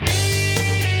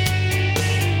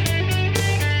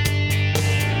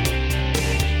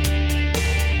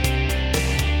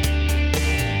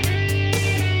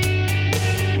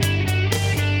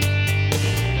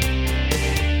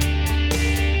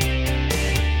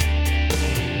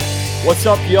What's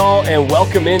up, y'all, and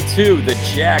welcome into the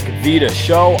Jack Vita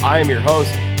Show. I am your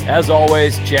host, as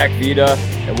always, Jack Vita,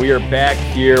 and we are back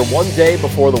here one day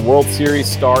before the World Series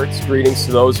starts. Greetings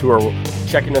to those who are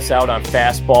checking us out on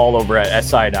Fastball over at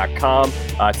SI.com.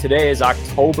 Today is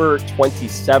October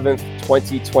 27th,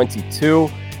 2022,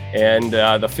 and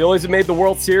the Phillies have made the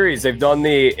World Series. They've done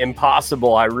the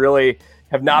impossible. I really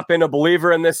have not been a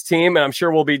believer in this team, and I'm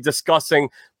sure we'll be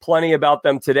discussing plenty about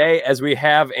them today as we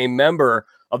have a member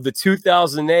of the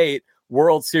 2008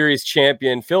 World Series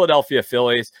champion Philadelphia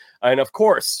Phillies. And of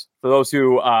course, for those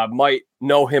who might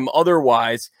know him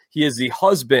otherwise, he is the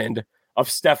husband of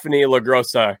Stephanie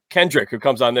LaGrossa Kendrick, who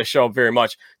comes on this show very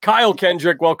much. Kyle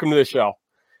Kendrick, welcome to the show.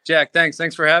 Jack, thanks.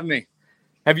 Thanks for having me.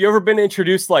 Have you ever been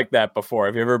introduced like that before?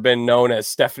 Have you ever been known as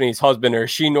Stephanie's husband, or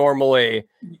is she normally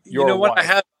your You know what? wife?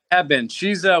 I have been.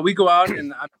 She's we go out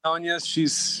and I'm telling you,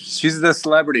 she's the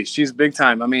celebrity. She's big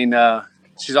time. I mean,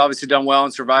 she's obviously done well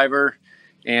in Survivor,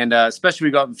 and especially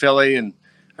we go out in Philly, and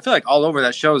I feel like all over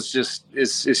that show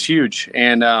is huge,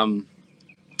 and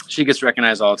she gets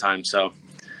recognized all the time. So,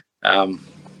 and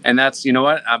that's, you know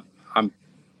what, I'm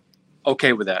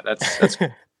okay with that. That's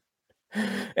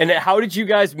And how did you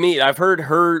guys meet? I've heard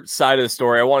her side of the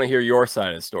story. I want to hear your side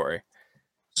of the story.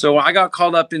 So I got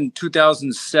called up in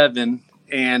 2007,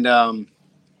 and I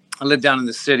lived down in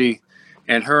the city,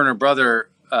 and her and her brother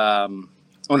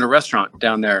owned a restaurant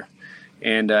down there,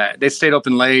 and they stayed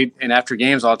open late. And after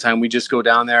games all the time, we just go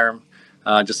down there,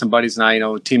 just some buddies and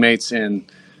I, teammates, and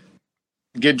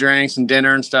get drinks and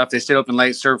dinner and stuff. They stayed open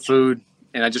late, served food,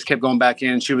 and I just kept going back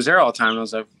in. She was there all the time. And I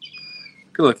was like,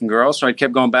 good looking girl. So I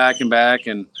kept going back, and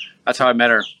that's how I met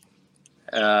her.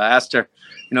 Asked her,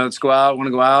 let's go out. Want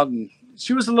to go out? And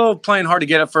she was a little playing hard to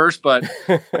get at first, but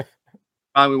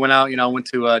we went out, went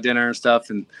to dinner and stuff,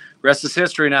 and rest is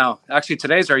history now. Actually,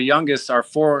 today's our youngest, our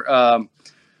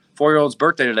four-year-old's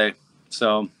birthday today.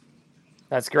 So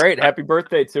That's great. Happy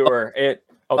birthday to her.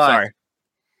 Sorry.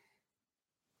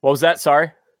 What was that?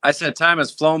 Sorry. I said time has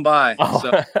flown by.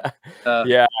 Oh. So,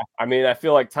 yeah. I mean, I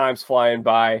feel like time's flying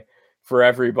by for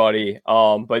everybody.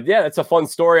 But yeah, it's a fun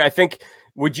story. I think,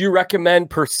 would you recommend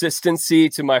persistency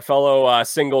to my fellow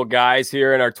single guys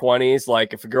here in our 20s?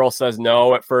 Like, if a girl says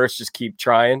no at first, just keep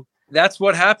trying. that's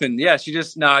what happened. Yeah, she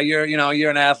just, no, you're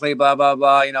an athlete, blah, blah,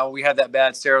 blah. We had that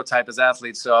bad stereotype as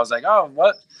athletes. So I was like, oh,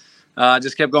 what?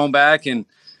 Just kept going back, and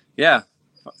yeah,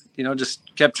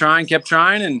 just kept trying,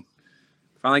 and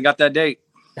finally got that date.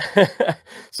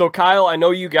 So Kyle, I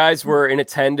know you guys were in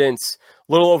attendance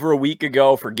a little over a week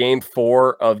ago for Game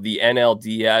 4 of the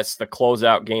NLDS, the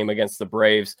closeout game against the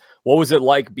Braves. What was it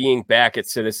like being back at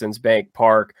Citizens Bank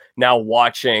Park, now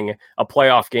watching a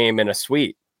playoff game in a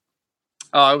suite?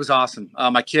 Oh, it was awesome.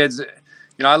 My kids,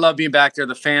 I love being back there.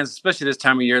 The fans, especially this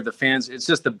time of year, the fans, it's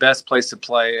just the best place to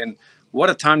play. And what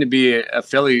a time to be a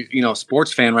Philly,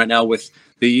 sports fan right now with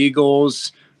the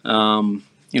Eagles,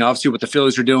 obviously what the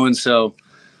Phillies are doing. So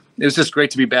it was just great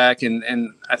to be back.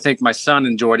 And I think my son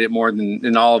enjoyed it more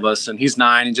than all of us. And he's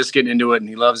 9 and just getting into it. And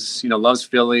he loves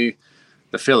Philly,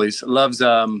 the Phillies, loves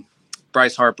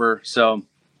Bryce Harper. So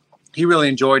he really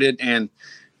enjoyed it. And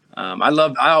I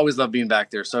always love being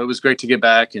back there. So it was great to get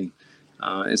back and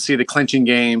see the clinching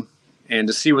game and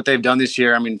to see what they've done this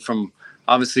year. I mean, from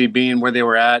obviously being where they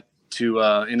were at to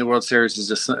in the World Series is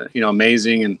just,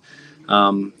 amazing. And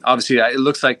obviously it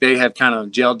looks like they have kind of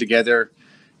gelled together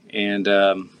and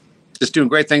just doing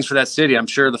great things for that city. I'm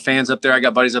sure the fans up there, I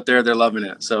got buddies up there, they're loving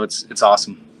it. So it's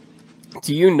awesome.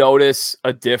 Do you notice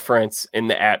a difference in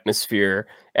the atmosphere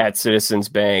at Citizens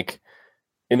Bank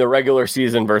in the regular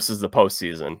season versus the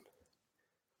postseason?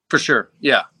 For sure.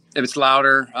 Yeah. If it's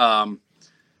louder, I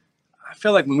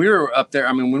feel like when we were up there,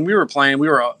 when we were playing, we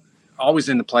were always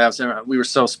in the playoffs. We were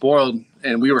so spoiled,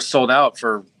 and we were sold out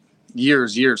for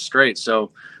years straight. So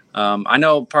I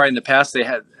know probably in the past they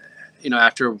had,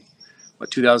 after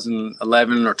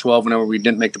 2011 or 12, whenever we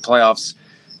didn't make the playoffs,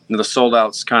 the sold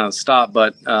outs kind of stopped.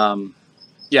 But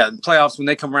yeah, the playoffs, when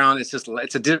they come around,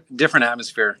 it's a different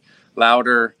atmosphere,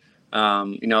 louder. They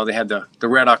had the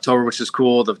Red October, which is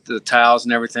cool, the towels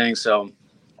and everything. So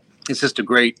it's just a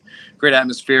great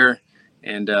atmosphere,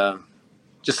 and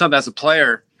just something as a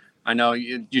player, I know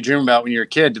you dream about when you're a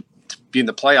kid to be in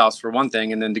the playoffs for one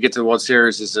thing, and then to get to the World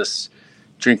Series is this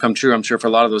dream come true, I'm sure, for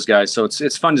a lot of those guys. So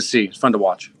it's fun to see. It's fun to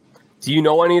watch. Do you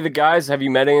know any of the guys? Have you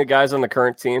met any of the guys on the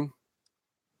current team?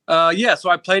 Yeah,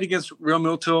 so I played against Real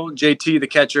Muto, JT, the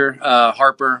catcher,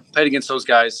 Harper. Played against those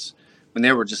guys when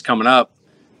they were just coming up.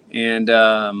 And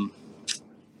other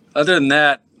than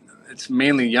that, it's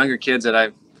mainly younger kids that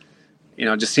I've,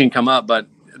 just seen come up. But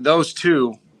those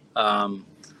two I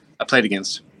played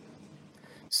against.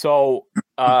 So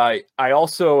I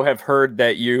also have heard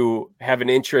that you have an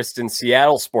interest in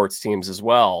Seattle sports teams as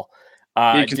well.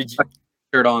 Did you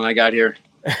shirt on I got here?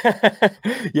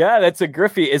 Yeah, that's a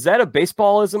Griffey. Is that a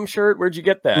baseballism shirt? Where'd you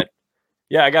get that?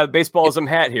 Yeah, I got a baseballism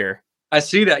hat here. I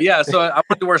see that. Yeah, so I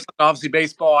wanted to wear something, obviously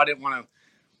baseball. I didn't want to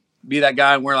be that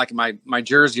guy and wear like my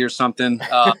jersey or something.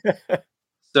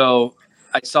 So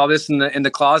I saw this in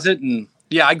the closet, and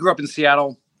yeah, I grew up in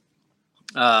Seattle.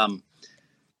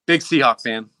 Big Seahawk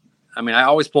fan. I mean, I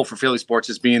always pull for Philly sports,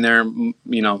 just being there,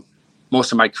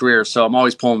 most of my career. So I'm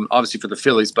always pulling, obviously, for the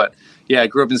Phillies. But yeah, I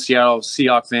grew up in Seattle,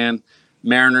 Seahawk fan.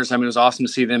 Mariners. I mean, it was awesome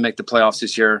to see them make the playoffs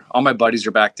this year. All my buddies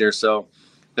are back there, so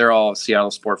they're all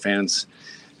Seattle sport fans.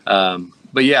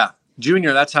 But yeah,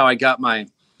 junior. That's how I got my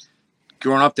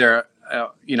growing up there.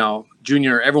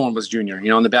 Junior. Everyone was junior.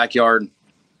 In the backyard,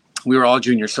 we were all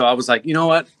junior. So I was like, you know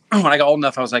what? When I got old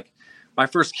enough, I was like, my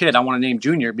first kid, I want to name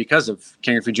Junior because of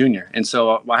King Griffey Jr. And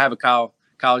so I have a Kyle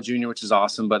Jr., which is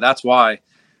awesome. But that's why,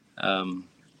 I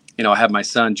have my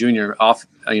son Junior off,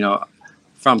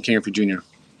 from King Griffey Jr.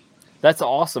 That's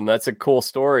awesome. That's a cool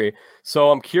story.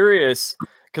 So I'm curious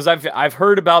because I've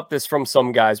heard about this from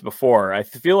some guys before. I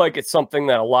feel like it's something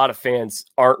that a lot of fans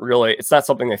it's not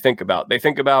something they think about. They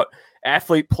think about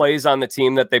athlete plays on the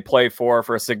team that they play for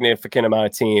a significant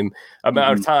amount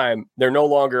of time. They're no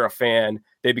longer a fan.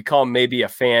 They become maybe a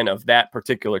fan of that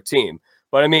particular team.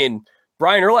 But I mean,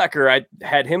 Brian Urlacher, I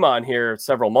had him on here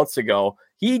several months ago.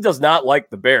 He does not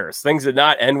like the Bears. Things did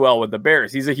not end well with the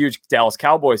Bears. He's a huge Dallas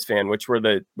Cowboys fan, which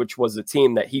was the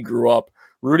team that he grew up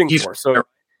rooting for. So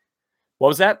what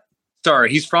was that? Sorry,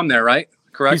 he's from there, right?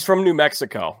 Correct. He's from New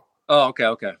Mexico. Oh,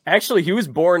 okay. Actually, he was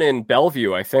born in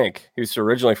Bellevue, I think. He was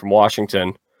originally from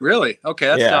Washington. Really? Okay,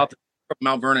 that's south of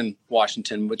Mount Vernon,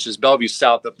 Washington, which is Bellevue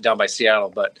south up down by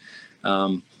Seattle. But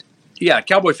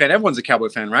Cowboy fan. Everyone's a Cowboy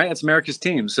fan, right? That's America's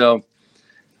team. So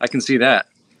I can see that.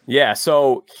 Yeah,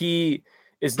 so he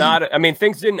is not – I mean,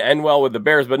 things didn't end well with the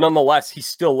Bears, but nonetheless, he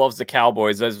still loves the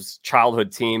Cowboys as his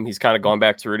childhood team. He's kind of gone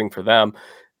back to rooting for them.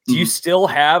 Do you still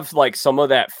have like some of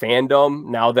that fandom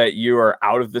now that you are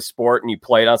out of the sport and you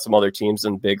played on some other teams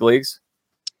in big leagues?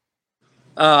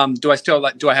 Do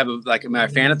I have am I a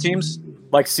fan of teams?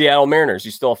 Like Seattle Mariners,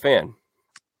 you still a fan?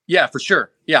 Yeah, for sure.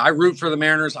 Yeah, I root for the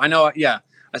Mariners. I know. Yeah,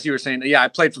 I see what you're saying. Yeah, I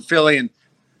played for Philly, and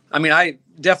I mean, I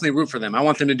definitely root for them. I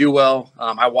want them to do well.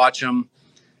 I watch them.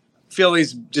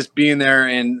 Phillies just being there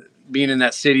and being in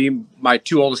that city. My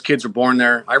two oldest kids were born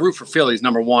there. I root for Phillies,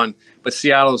 number one, but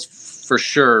Seattle's for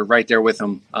sure right there with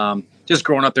them. Just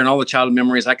growing up there and all the childhood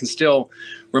memories. I can still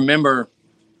remember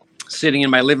sitting in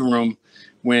my living room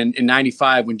in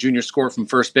 '95 when Junior scored from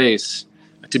first base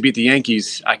to beat the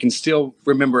Yankees. I can still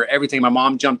remember everything. My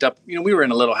mom jumped up. We were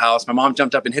in a little house. My mom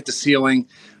jumped up and hit the ceiling.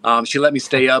 She let me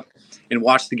stay up and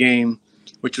watch the game,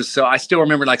 which was so. I still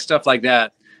remember like stuff like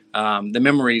that. The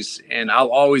memories, and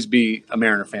I'll always be a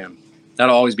Mariner fan.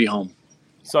 That'll always be home.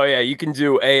 So yeah, you can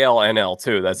do AL, NL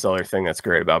too. That's the other thing that's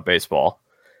great about baseball.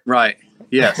 Right.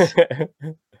 Yes.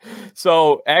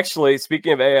 So actually,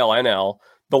 speaking of AL, NL,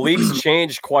 the league's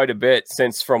changed quite a bit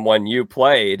since from when you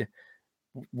played.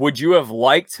 Would you have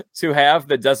liked to have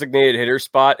the designated hitter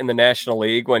spot in the National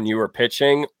League when you were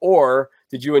pitching, or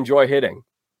did you enjoy hitting?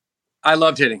 I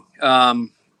loved hitting.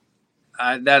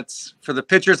 That's for the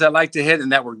pitchers that like to hit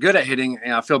and that were good at hitting.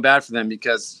 And I feel bad for them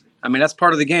because, I mean, that's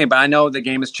part of the game, but I know the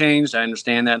game has changed. I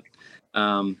understand that.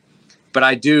 But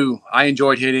I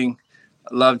enjoyed hitting.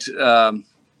 Loved, I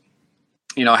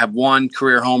have one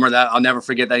career homer that I'll never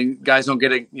forget. That guys don't get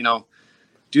to,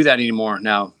 do that anymore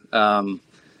now.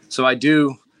 So I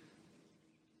do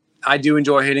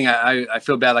enjoy hitting. I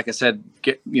feel bad, like I said,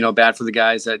 bad for the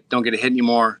guys that don't get to hit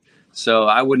anymore. So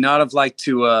I would not have liked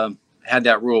to had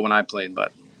that rule when I played,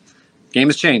 but game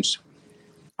has changed.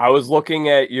 I was looking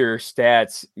at your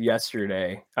stats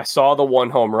yesterday. I saw the one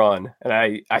home run, and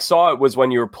I saw it was when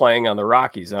you were playing on the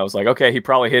Rockies. And I was like, okay, he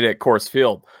probably hit it at Coors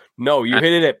Field. No, you hit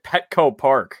it at Petco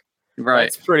Park. Right.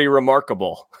 That's pretty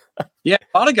remarkable. Yeah,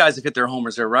 a lot of guys have hit their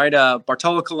homers there, right?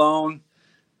 Bartolo Colon.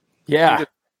 Yeah.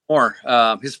 More.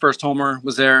 His first homer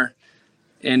was there.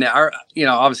 And,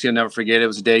 obviously I'll never forget it. It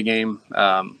was a day game.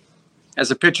 As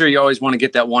a pitcher, you always want to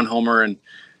get that one homer, and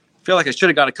I feel like I should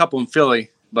have got a couple in Philly,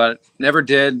 but never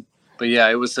did. But yeah,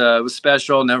 it was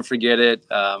special. Never forget it.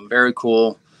 Very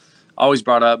cool. Always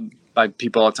brought up by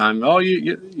people all the time. Oh,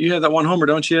 you had that one homer,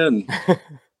 don't you? And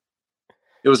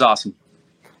it was awesome.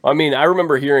 I mean, I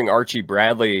remember hearing Archie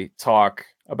Bradley talk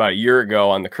about a year ago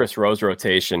on the Chris Rose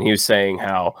rotation. He was saying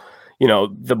how,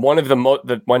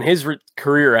 when his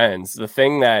career ends, the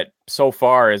thing that so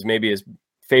far is maybe his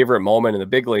favorite moment in the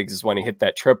big leagues is when he hit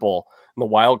that triple in the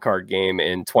wild card game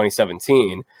in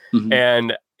 2017. Mm-hmm.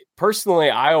 And personally,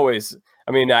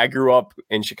 I grew up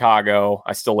in Chicago.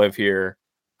 I still live here.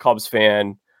 Cubs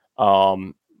fan.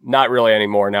 Not really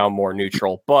anymore. Now I'm more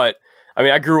neutral. But I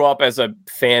mean, I grew up as a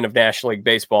fan of National League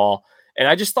Baseball, and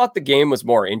I just thought the game was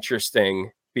more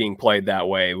interesting being played that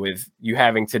way, with you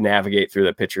having to navigate through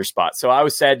the pitcher spot. So I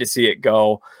was sad to see it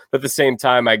go. But at the same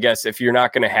time, I guess if you're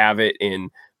not going to have it in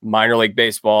minor league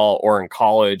baseball or in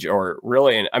college, or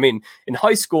really in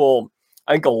high school,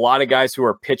 I think a lot of guys who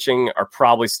are pitching are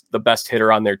probably the best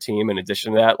hitter on their team. In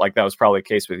addition to that, like that was probably the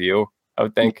case with you, I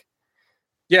would think.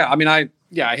 Yeah. I mean, I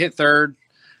hit third.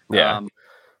 Yeah.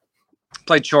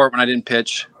 Played short when I didn't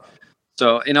pitch.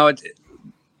 So,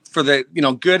 for the,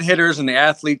 good hitters and the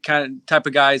athlete type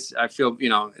of guys, I feel,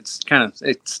 it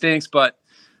stinks, but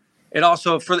it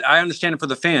also, I understand it for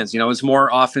the fans, it's more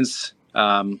offense,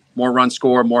 more run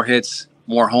score, more hits,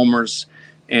 more homers.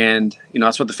 And,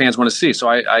 that's what the fans want to see. So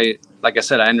I like I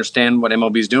said, I understand what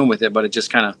MLB is doing with it, but it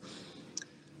just kind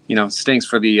of, stinks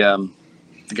for the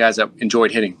guys that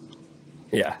enjoyed hitting.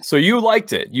 Yeah. So you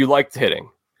liked it. You liked hitting.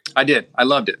 I did. I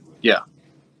loved it. Yeah.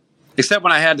 Except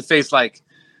when I had to face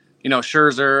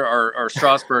Scherzer or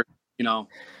Strasburg,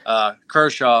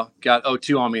 Kershaw got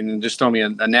 0-2 on me and just throw me a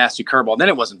nasty curveball. Then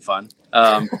it wasn't fun.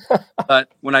 But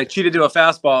when I cheated to a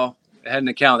fastball, I had an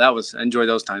account. I enjoyed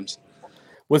those times.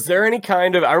 Was there any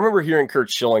kind of, I remember hearing Curt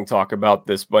Schilling talk about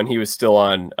this when he was still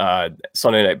on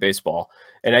Sunday Night Baseball.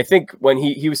 And I think when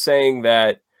he was saying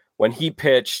that when he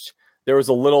pitched, there was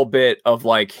a little bit of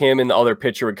like him and the other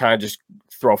pitcher would kind of just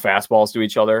throw fastballs to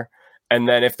each other. And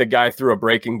then if the guy threw a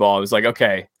breaking ball, it was like,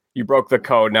 okay, you broke the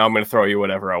code. Now I'm going to throw you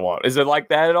whatever I want. Is it like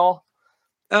that at all?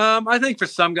 I think for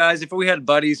some guys, if we had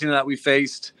buddies, that we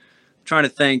faced, I'm trying to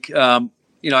think,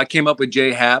 I came up with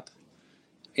Jay Happ.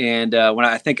 And when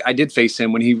I think I did face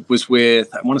him when he was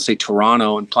with, I want to say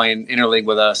Toronto and playing interleague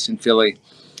with us in Philly.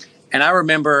 And I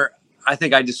remember, I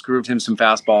think I just grooved him some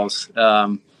fastballs.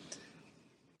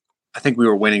 I think we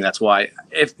were winning. That's why.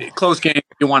 If close game,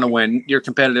 you want to win. Your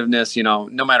competitiveness,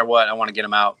 no matter what, I want to get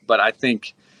them out. But I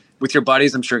think with your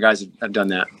buddies, I'm sure guys have done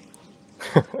that.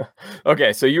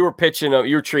 Okay, so you were pitching them,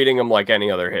 you were treating them like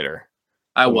any other hitter.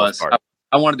 I was.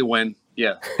 I wanted to win.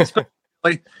 Yeah.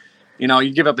 Especially,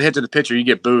 you give up a hit to the pitcher, you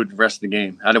get booed the rest of the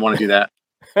game. I didn't want to do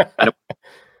that.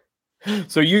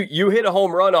 So you hit a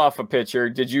home run off a pitcher.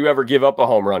 Did you ever give up a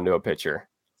home run to a pitcher?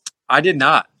 I did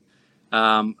not.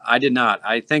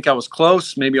 I think I was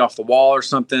close, maybe off the wall or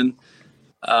something.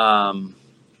 But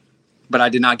I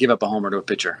did not give up a homer to a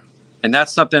pitcher. And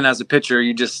that's something as a pitcher,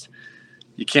 you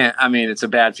can't, it's a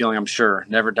bad feeling, I'm sure.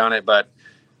 Never done it, but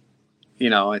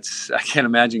I can't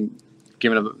imagine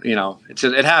giving up,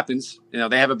 it happens.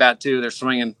 They have a bat too, they're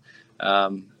swinging.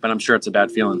 But I'm sure it's a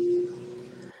bad feeling.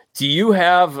 Do you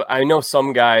have, I know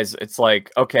some guys, it's like,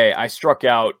 okay, I struck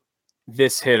out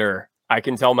this hitter. I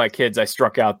can tell my kids I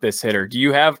struck out this hitter. Do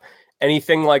you have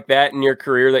anything like that in your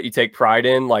career that you take pride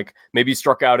in? Like maybe you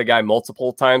struck out a guy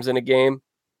multiple times in a game?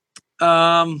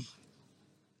 I've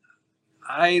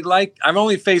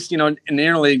only faced, in the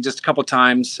interleague just a couple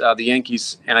times, the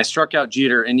Yankees, and I struck out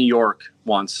Jeter in New York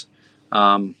once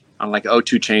on like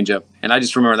 0-2 changeup. And I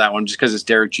just remember that one just because it's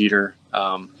Derek Jeter.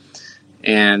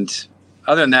 And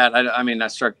other than that, I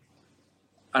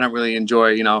don't really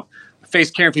enjoy, I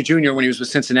faced Karen Fee Jr. when he was with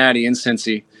Cincinnati in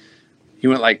Cincy. He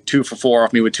went like 2 for 4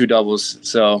 off me with 2 doubles.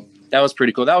 So that was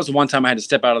pretty cool. That was the one time I had to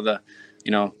step out of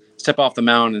step off the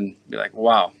mound and be like,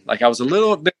 wow. Like I was a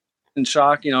little bit in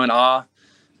shock, in awe.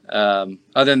 Other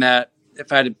than that,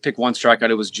 if I had to pick one strikeout,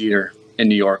 it was Jeter in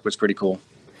New York, which was pretty cool.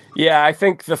 Yeah, I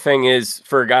think the thing is,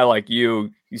 for a guy like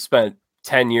you spent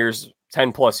 10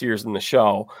 plus years in the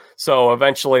show. So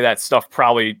eventually that stuff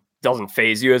probably doesn't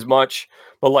faze you as much.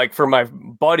 But like for my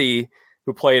buddy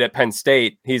who played at Penn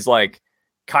State, he's like,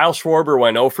 Kyle Schwarber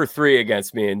went 0 for 3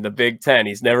 against me in the Big Ten.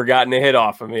 He's never gotten a hit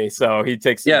off of me. So he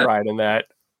takes some pride in that.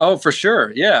 Oh, for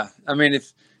sure. Yeah.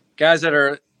 If guys that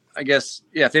are, I guess,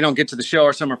 if they don't get to the show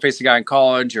or some are face a guy in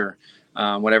college or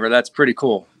whatever, that's pretty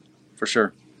cool for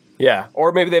sure. Yeah.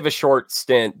 Or maybe they have a short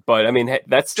stint, but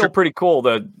that's still pretty cool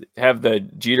to have the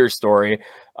Jeter story.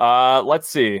 Let's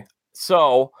see.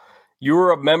 So you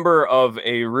were a member of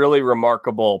a really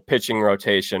remarkable pitching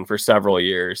rotation for several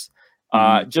years.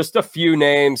 Just a few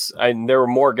names, and there were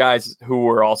more guys who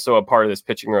were also a part of this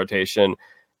pitching rotation.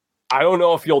 I don't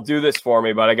know if you'll do this for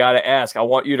me, but I got to ask. I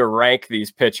want you to rank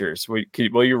these pitchers.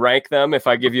 Will you rank them if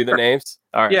I give you the names?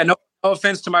 All right. Yeah, no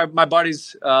offense to my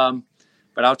buddies,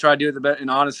 but I'll try to do it the best and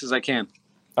honest as I can.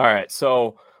 All right.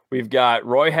 So we've got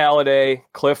Roy Halladay,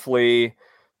 Cliff Lee,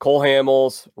 Cole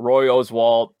Hamels, Roy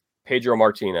Oswalt, Pedro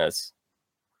Martinez.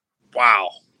 Wow.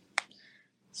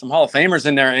 Some Hall of Famers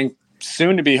in there, and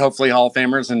soon to be hopefully Hall of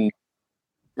Famers and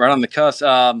right on the cusp.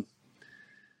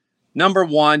 Number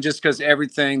one, just because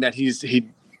everything that he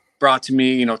brought to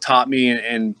me, taught me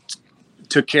and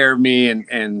took care of me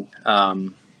and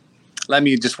let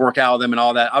me just work out with them and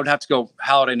all that. I would have to go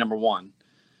Halladay number one.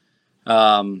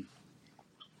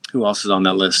 Who else is on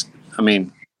that list? I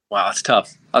mean, wow, it's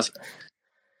tough.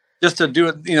 Just to do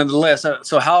it, the list.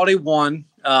 So Halladay 1,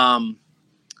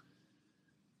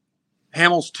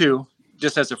 Hamels 2,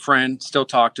 just as a friend, still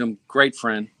talk to him. Great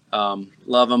friend.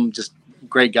 Love him. Just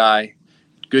great guy.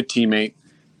 Good teammate.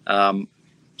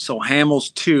 So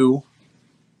Hamels 2.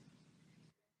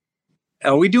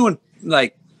 Are we doing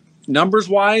like numbers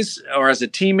wise or as a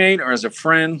teammate or as a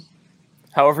friend?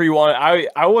 However you want.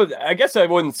 I guess I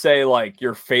wouldn't say like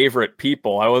your favorite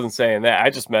people. I wasn't saying that. I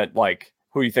just meant like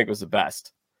who you think was the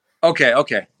best. Okay.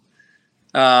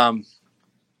 So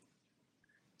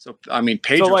I mean,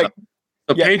 Pedro.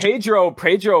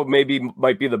 Pedro might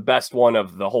be the best one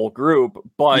of the whole group,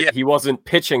 but he wasn't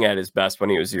pitching at his best when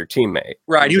he was your teammate.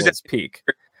 Right, he was at his peak.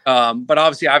 But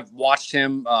obviously, I've watched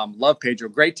him. Love Pedro,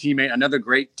 great teammate, another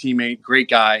great teammate, great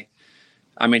guy.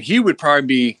 I mean, he would probably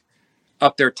be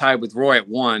up there tied with Roy at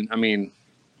 1. I mean,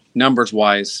 numbers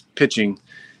wise, pitching.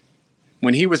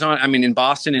 When he was in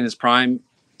Boston in his prime,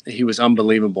 he was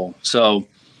unbelievable. So,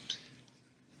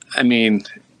 I mean,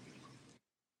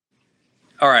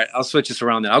 all right, I'll switch this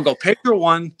around then. I'll go Pedro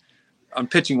 1 on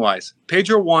pitching wise.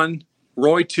 Pedro 1,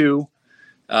 Roy 2,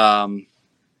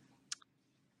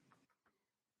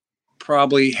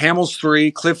 probably Hamels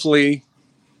 3, Cliff Lee,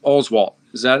 Oswalt.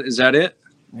 Is that it?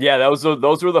 Yeah, those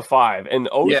were the 5. And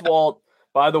Oswalt,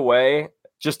 by the way,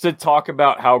 just to talk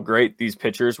about how great these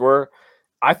pitchers were,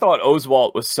 I thought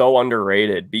Oswalt was so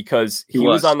underrated because he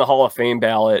was on the Hall of Fame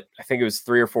ballot. I think it was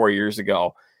 3 or 4 years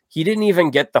ago. He didn't even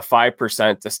get the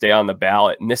 5% to stay on the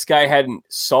ballot. And this guy had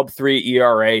sub-3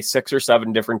 ERA 6 or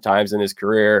 7 different times in his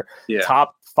career. Yeah.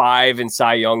 Top 5 in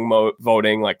Cy Young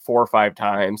voting like 4 or 5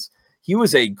 times. He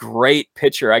was a great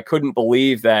pitcher. I couldn't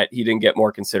believe that he didn't get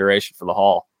more consideration for the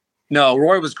Hall. No,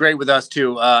 Roy was great with us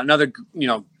too. Another,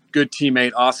 good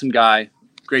teammate, awesome guy,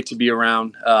 great to be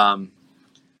around.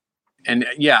 And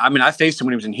yeah, I mean, I faced him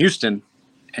when he was in Houston,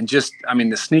 and just, I mean,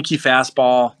 the sneaky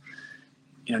fastball,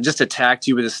 just attacked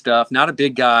you with his stuff. Not a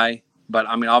big guy, but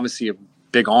I mean, obviously a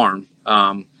big arm,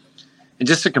 and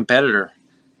just a competitor.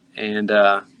 And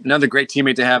another great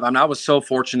teammate to have. I mean, I was so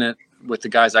fortunate with the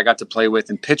guys I got to play with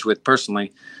and pitch with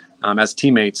personally as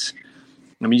teammates.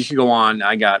 I mean, you could go on.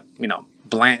 I got,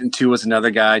 Blanton too was another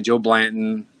guy. Joe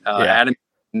Blanton, Adam,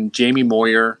 and Jamie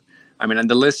Moyer. I mean, and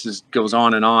the list goes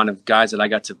on and on of guys that I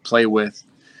got to play with,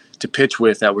 to pitch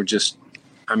with, that were just,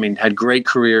 I mean, had great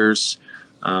careers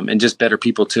and just better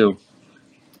people too.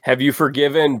 Have you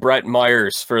forgiven Brett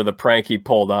Myers for the prank he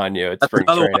pulled on you at spring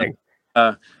training?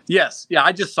 Yes. Yeah,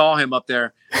 I just saw him up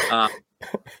there.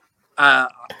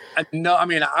 No, I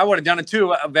mean, I would have done it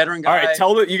too. A veteran guy.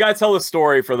 All right, you got to tell the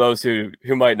story for those who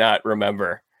might not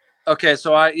remember. Okay,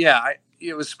 so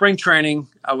it was spring training.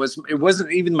 It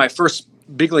wasn't even my first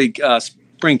big league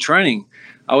spring training.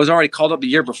 I was already called up the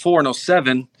year before in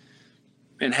 2007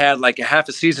 and had like a half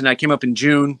a season. I came up in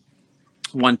June,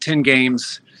 won 10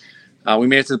 games. We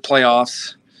made it to the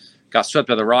playoffs, got swept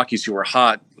by the Rockies, who were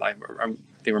hot.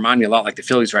 They remind me a lot like the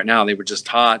Phillies right now. They were just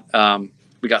hot.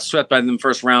 We got swept by them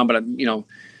first round, but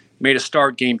made a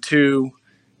start game 2.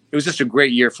 It was just a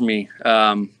great year for me.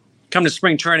 Come to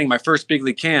spring training, my first big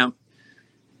league camp,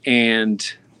 and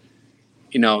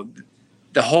it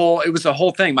was the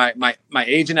whole thing. My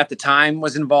agent at the time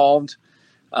was involved.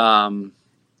 The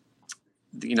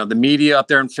media up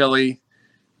there in Philly,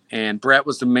 and Brett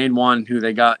was the main one who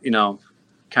they got,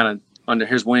 kind of under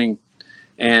his wing,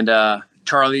 and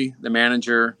Charlie, the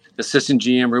manager, the assistant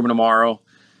GM, Ruben Amaro,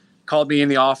 called me in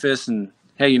the office and,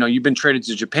 hey, you've been traded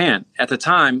to Japan. At the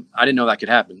time, I didn't know that could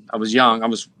happen. I was young. I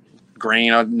was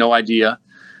green. I had no idea.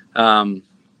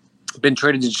 Been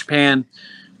traded to Japan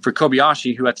for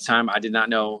Kobayashi, who at the time I did not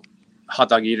know. Hot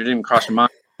dog eater, didn't even cross my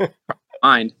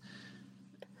mind.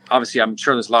 Obviously, I'm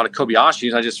sure there's a lot of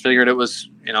Kobayashis. I just figured it was,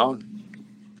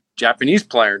 Japanese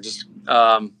player. Just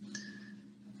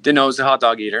didn't know it was a hot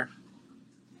dog eater.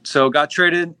 So got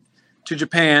traded to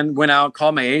Japan, went out,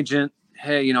 called my agent.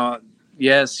 Hey,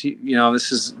 yes,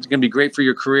 this is going to be great for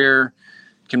your career.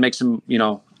 Can make some,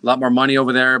 a lot more money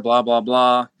over there, blah, blah,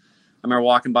 blah. I remember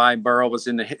walking by, Burrow was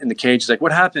in the cage. He's like,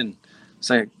 what happened?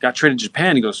 So I got traded to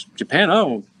Japan. He goes, Japan?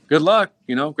 Oh, good luck.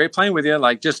 Great playing with you.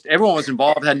 Like, just everyone was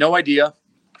involved, had no idea.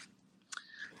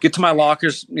 Get to my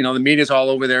lockers. The media's all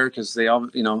over there because they all,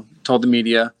 told the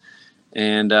media.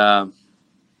 And all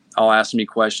asking me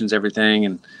questions, everything.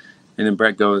 And then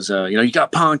Brett goes, you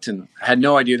got punked. And I had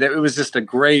no idea. That it was just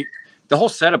the whole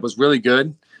setup was really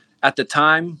good. at the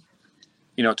time,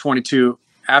 22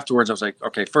 afterwards, I was like,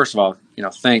 okay, first of all,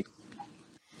 thank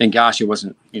gosh it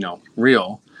wasn't,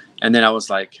 real. And then I was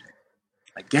like,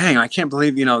 dang, I can't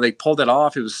believe, they pulled it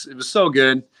off. It was so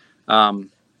good.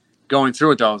 Going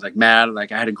through it though, I was like mad.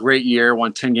 Like I had a great year,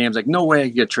 won 10 games. Like no way I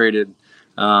could get traded.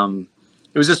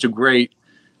 It was just a great,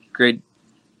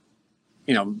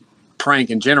 prank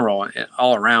in general,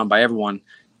 all around by everyone.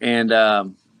 And,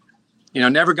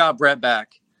 never got Brett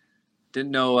back.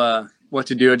 Didn't know what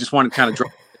to do. I just wanted to kind of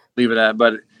leave it at.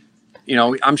 But,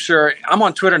 I'm sure I'm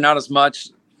on Twitter, not as much.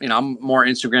 I'm more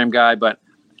Instagram guy, but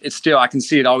it's still, I can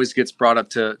see it always gets brought up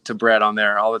to Brett on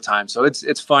there all the time. So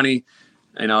it's funny.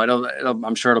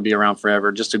 I'm sure it'll be around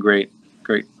forever. Just a great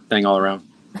thing all around.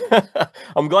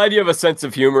 I'm glad you have a sense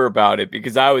of humor about it,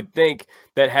 because I would think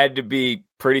that had to be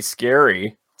pretty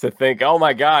scary to think, oh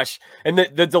my gosh. And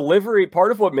the delivery,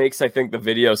 part of what makes, I think, the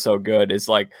video so good is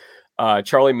like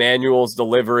Charlie Manuel's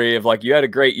delivery of like, you had a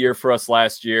great year for us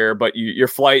last year, but your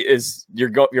flight is,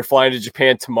 you're flying to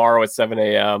Japan tomorrow at 7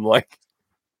 a.m. Like,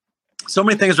 so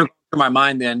many things were going through my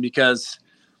mind then, because,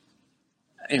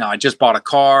 I just bought a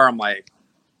car. I'm like,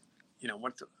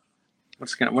 what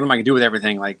am I going to do with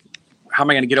everything? Like, how am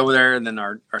I going to get over there? And then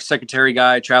our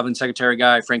traveling secretary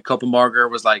guy, Frank Koppenbarger,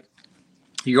 was like,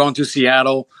 you're going to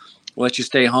Seattle. We'll let you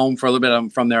stay home for a little bit. I'm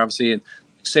from there, obviously, and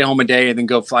stay home a day and then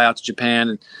go fly out to Japan.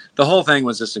 And the whole thing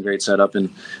was just a great setup.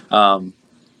 And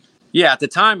at the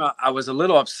time I was a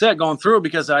little upset going through it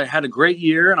because I had a great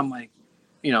year and I'm like,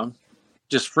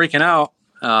 just freaking out.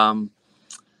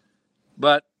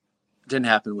 But it didn't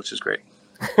happen, which is great.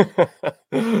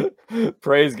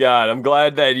 Praise God. I'm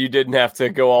glad that you didn't have to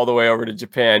go all the way over to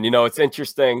Japan. It's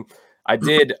interesting. I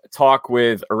did talk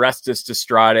with Orestes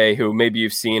Destrade, who maybe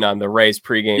you've seen on the Rays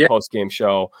pregame, postgame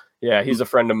show. Yeah, he's a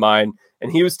friend of mine.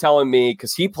 And he was telling me,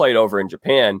 because he played over in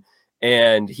Japan,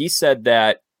 and he said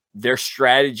that their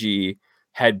strategy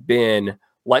had been,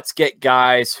 let's get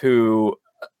guys who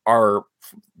are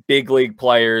big league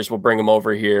players. We'll bring them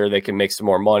over here. They can make some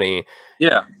more money.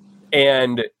 Yeah.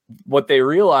 And what they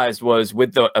realized was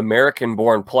with the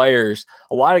American-born players,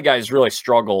 a lot of guys really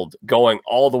struggled going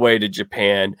all the way to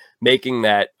Japan, making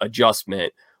that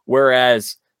adjustment.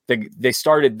 Whereas they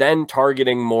started then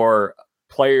targeting more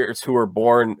players who were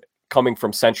born coming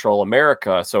from Central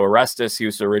America. So Orestes, he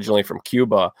was originally from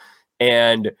Cuba.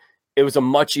 And it was a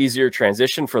much easier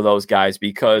transition for those guys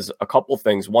because a couple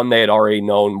things. One, they had already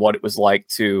known what it was like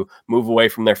to move away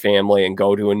from their family and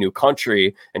go to a new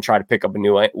country and try to pick up a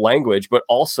new language. But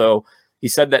also, he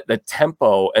said that the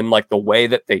tempo and like the way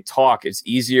that they talk is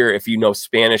easier if you know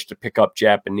Spanish to pick up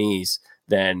Japanese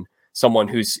than someone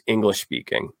who's English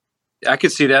speaking. I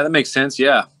could see that. That makes sense.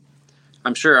 Yeah,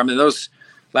 I'm sure. I mean, those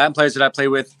Latin players that I play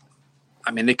with,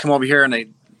 I mean, they come over here and they,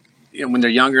 when they're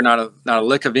younger, not a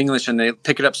lick of English, and they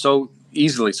pick it up so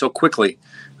easily, so quickly.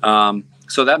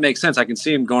 So that makes sense. I can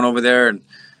see him going over there, and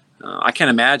I can't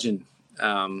imagine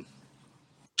trying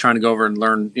to go over and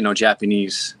learn,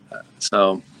 Japanese.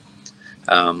 So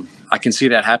I can see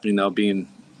that happening, though, being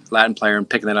Latin player and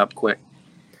picking that up quick.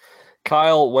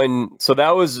 Kyle, so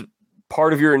that was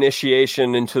part of your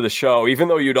initiation into the show, even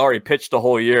though you'd already pitched a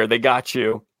whole year, they got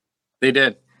you. They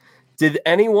did. Did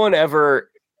anyone ever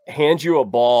hand you a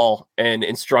ball and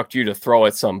instruct you to throw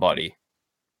at somebody?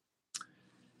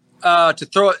 To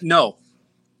throw it? No.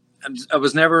 I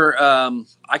was never,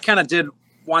 I kind of did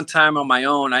one time on my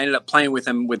own. I ended up playing with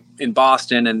him in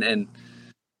Boston and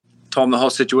told him the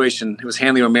whole situation. It was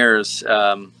Hanley Ramirez.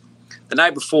 The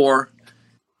night before,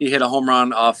 he hit a home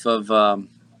run off of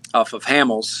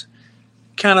Hamels.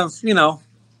 Kind of, now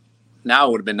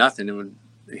it would have been nothing. It would,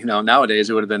 nowadays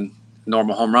it would have been a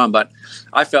normal home run. But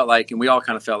I felt like, and we all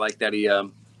kind of felt like that he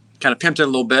kind of pimped it a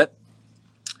little bit.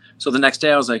 So the next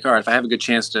day I was like, all right, if I have a good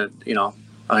chance to,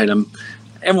 I'll hit him.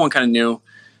 Everyone kind of knew.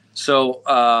 So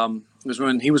it was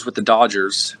when he was with the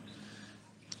Dodgers.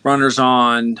 Runners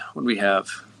on, what do we have?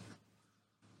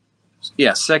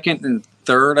 Yeah, second and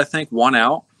third, I think, 1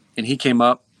 out. And he came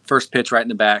up, first pitch right in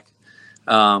the back.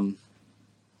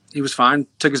 He was fine,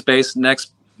 took his base.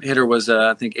 Next hitter was,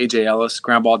 I think, A.J. Ellis,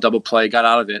 ground ball, double play, got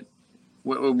out of it.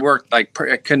 It worked, I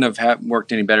couldn't have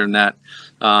worked any better than that.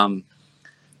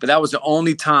 But that was the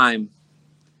only time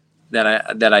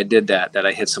that I did that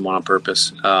I hit someone on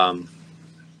purpose.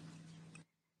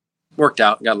 Worked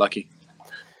out, got lucky.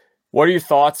 What are your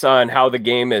thoughts on how the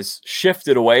game has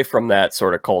shifted away from that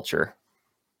sort of culture?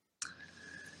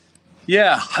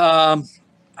 Yeah,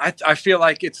 I feel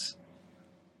like it's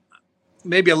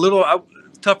maybe a little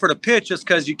tougher to pitch just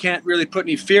because you can't really put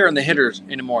any fear in the hitters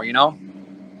anymore,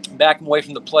 Back them away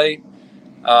from the plate.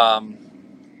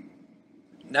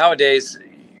 Nowadays,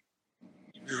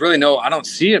 really no, I don't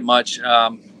see it much.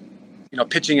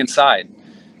 Pitching inside,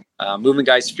 moving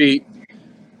guys' feet.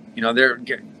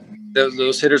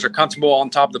 Those hitters are comfortable on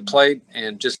top of the plate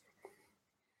and just,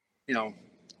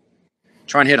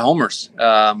 trying to hit homers.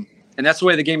 And that's the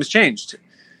way the game has changed.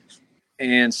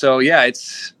 And so, yeah,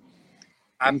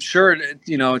 I'm sure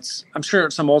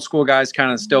some old school guys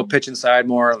kind of still pitch inside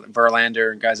more,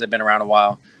 Verlander and guys that have been around a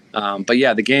while. But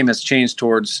yeah, the game has changed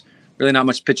towards really not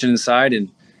much pitching inside and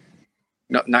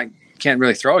can't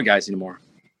really throw at guys anymore.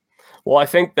 Well, I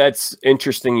think that's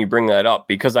interesting you bring that up,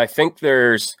 because I think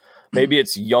maybe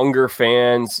it's younger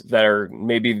fans that are,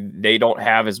 maybe they don't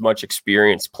have as much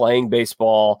experience playing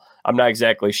baseball. I'm not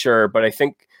exactly sure, but I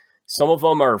think some of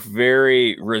them are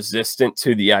very resistant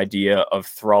to the idea of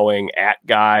throwing at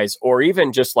guys, or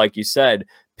even just like you said,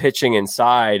 pitching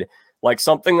inside. Like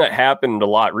something that happened a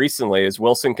lot recently is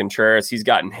Wilson Contreras. He's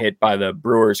gotten hit by the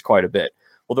Brewers quite a bit.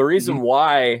 Well, the reason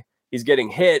why he's getting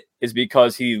hit is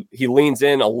because he leans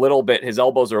in a little bthey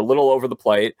elbows are a little over the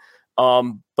plate.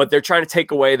 But they're trying to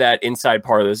take away that inside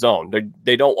part of the zone.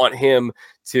 They don't want him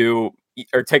to,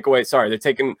 or take away, sorry,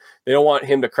 they don't want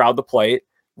him to crowd the plate.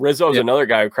 Rizzo's another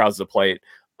guy who crowds the plate.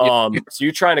 So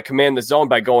you're trying to command the zone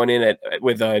by going in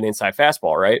with an inside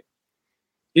fastball, right?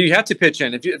 You have to pitch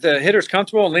in. If the hitter's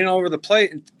comfortable and leaning over the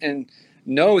plate and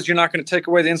knows you're not going to take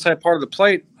away the inside part of the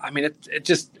plate, I mean, it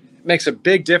just makes a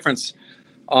big difference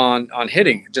on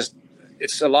hitting.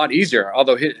 It's a lot easier,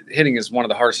 although hitting is one of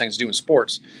the hardest things to do in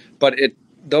sports. But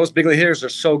those big league hitters are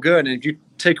so good, and if you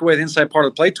take away the inside part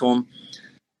of the plate to them,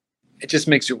 it just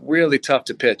makes it really tough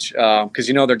to pitch because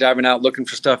they're diving out looking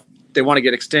for stuff. They want to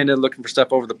get extended, looking for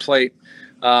stuff over the plate.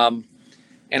 And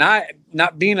I,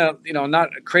 not being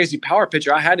not a crazy power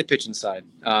pitcher, I had to pitch inside.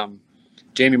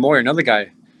 Jamie Moyer, another guy,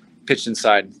 pitched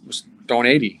inside, was throwing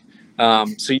 80.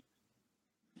 So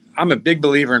I'm a big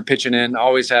believer in pitching in,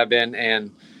 always have been,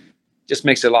 and just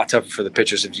makes it a lot tougher for the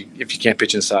pitchers if you can't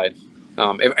pitch inside.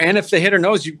 And if the hitter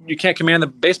knows you can't command the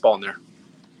baseball in there.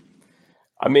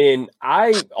 I mean,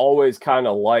 I always kind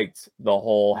of liked the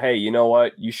whole, hey, you know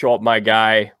what? You show up my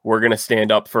guy, we're going to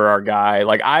stand up for our guy.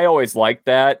 Like, I always liked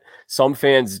that. Some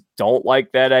fans don't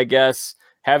like that, I guess.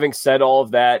 Having said all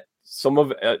of that,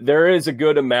 there is a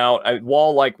good amount.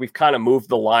 While we've kind of moved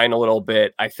the line a little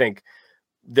bit, I think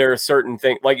there are certain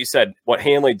things, like you said, what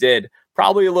Hanley did,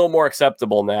 probably a little more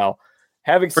acceptable now.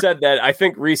 Having said that, I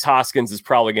think Rhys Hoskins is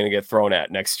probably going to get thrown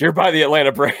at next year by the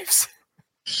Atlanta Braves.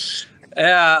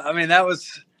 Yeah, I mean,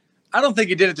 I don't think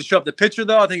he did it to show up the pitcher,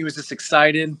 though. I think he was just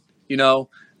excited, all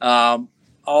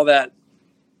that,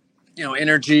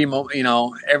 energy,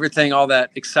 everything, all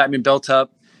that excitement built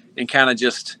up and kind of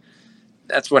just,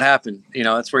 that's what happened.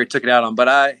 That's where he took it out on. But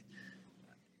I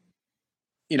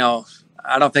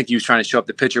don't think he was trying to show up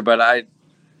the pitcher, but I,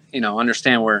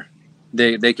 understand where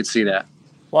they could see that.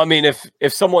 Well, I mean,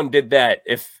 if someone did that,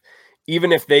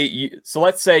 so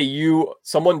let's say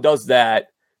someone does that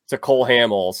to Cole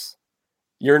Hamels,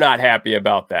 you're not happy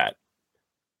about that.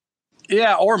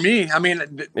 Yeah, or me. I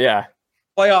mean, yeah.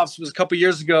 Playoffs was a couple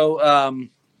years ago.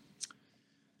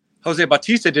 Jose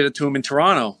Bautista did it to him in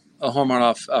Toronto, a home run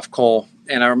off Cole.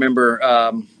 And I remember,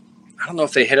 I don't know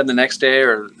if they hit him the next day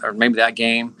or maybe that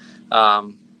game.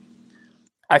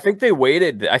 I think they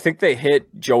waited. I think they hit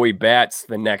Joey Bats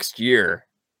the next year.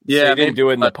 Yeah, so they didn't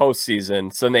do it in the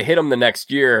postseason. So they hit him the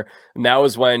next year, and that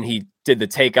was when he did the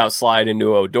takeout slide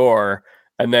into Odor,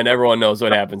 and then everyone knows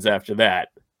what happens after that.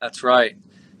 That's right.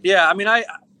 Yeah, I mean, I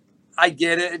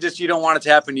get it. It just, you don't want it to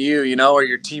happen to you, or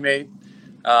your teammate.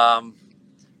 But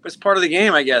it's part of the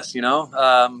game, I guess.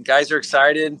 Guys are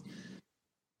excited.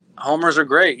 Homers are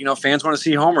great. Fans want to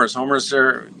see homers. Homers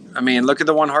are. I mean, look at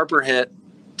the one Harper hit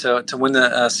to win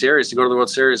the series, to go to the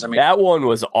World Series. I mean, that one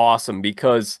was awesome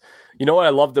because. You know what I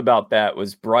loved about that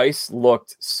was Bryce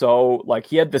looked so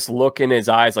he had this look in his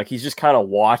eyes, like he's just kind of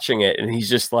watching it. And he's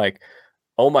just like,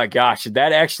 oh my gosh, did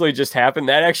that actually just happen?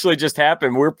 That actually just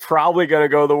happened. We're probably going to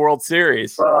go to the World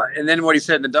Series. And then what he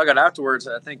said in the dugout afterwards,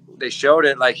 I think they showed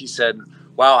it. Like he said,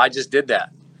 wow, I just did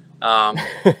that.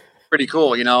 Pretty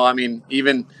cool. I mean,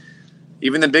 even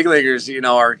the big leaguers,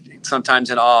 are sometimes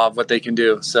in awe of what they can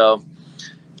do. So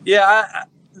yeah,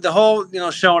 the whole,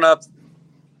 showing up,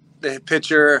 the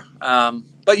pitcher,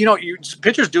 but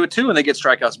pitchers do it too, and they get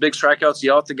strikeouts, big strikeouts,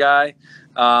 yell at the guy.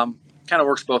 Kind of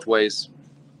works both ways.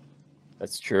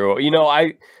 That's true.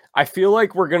 I feel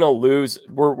like we're gonna lose.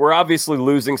 We're obviously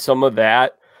losing some of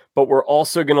that, but we're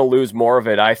also gonna lose more of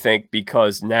it, I think,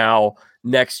 because now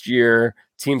next year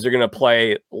teams are gonna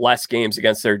play less games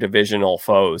against their divisional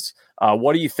foes.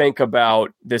 What do you think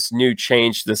about this new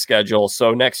change to the schedule?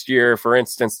 So next year, for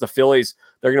instance, the Phillies,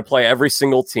 they're going to play every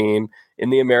single team. in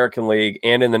the American League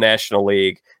and in the National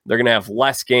League. They're going to have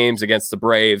less games against the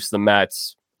Braves, the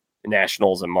Mets,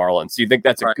 Nationals, and Marlins. Do you think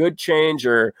that's a good change,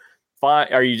 or fine?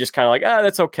 Are you just kind of like,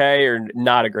 that's okay, or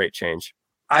not a great change?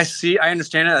 I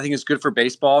understand it. I think it's good for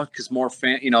baseball because more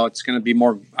it's going to be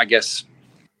more, I guess,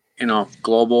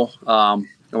 global, or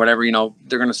whatever.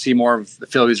 They're going to see more of the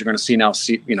Phillies are going to see now.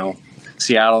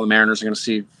 Seattle, the Mariners are going to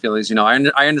see Phillies. I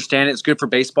understand it. It's good for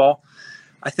baseball.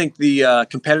 I think the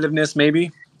competitiveness,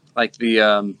 maybe, like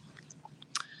the,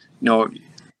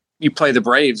 you play the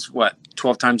Braves,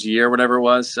 12 times a year, whatever it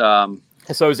was. So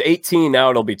it was 18. Now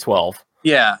it'll be 12.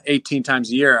 Yeah, 18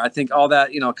 times a year. I think all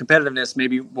that, competitiveness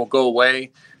maybe will go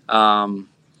away.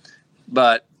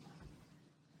 But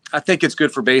I think it's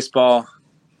good for baseball.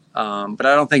 But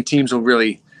I don't think teams will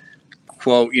really,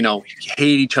 quote,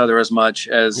 hate each other as much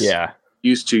as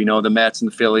used to, the Mets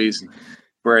and the Phillies, and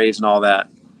Braves and all that.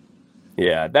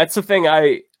 Yeah, that's the thing.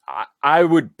 I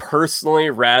would personally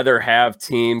rather have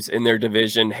teams in their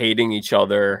division hating each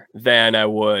other than I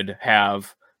would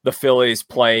have the Phillies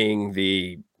playing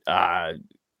the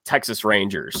Texas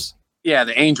Rangers. Yeah,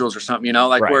 the Angels or something,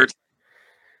 where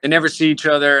they never see each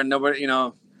other and nobody,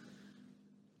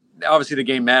 obviously the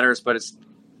game matters, but it's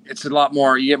a lot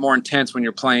more, you get more intense when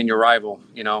you're playing your rival,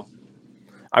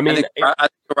 I think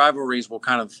the rivalries will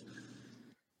kind of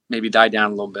maybe die down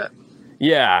a little bit.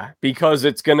 Yeah, because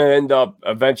it's going to end up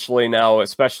eventually now,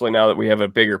 especially now that we have a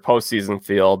bigger postseason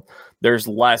field, there's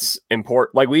less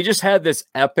important. Like we just had this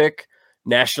epic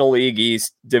National League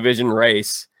East division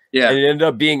race. Yeah. And it ended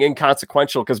up being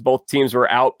inconsequential because both teams were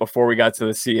out before we got to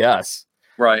the CS.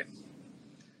 Right.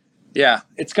 Yeah.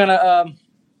 It's gonna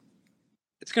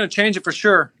change it for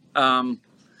sure. Looking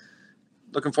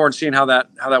forward to seeing how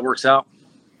that works out.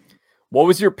 What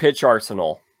was your pitch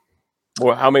arsenal?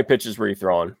 How many pitches were you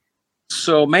throwing?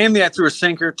 So mainly I threw a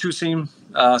sinker, two-seam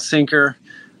sinker,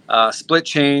 split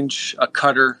change, a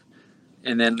cutter,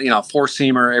 and then,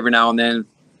 four-seamer every now and then,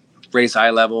 raise eye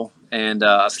level, and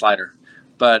a slider.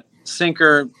 But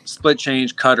sinker, split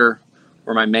change, cutter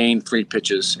were my main 3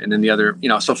 pitches. And then the other,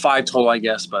 so 5 total, I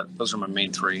guess, but those are my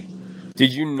main 3.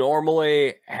 Did you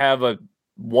normally have did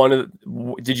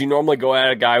you normally go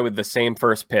at a guy with the same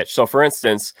first pitch? So for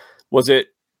instance, was it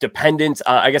dependent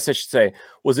on, I guess I should say,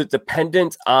 was it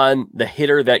dependent on the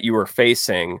hitter that you were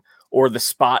facing or the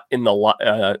spot in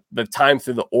the time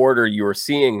through the order you were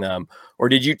seeing them? Or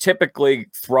did you typically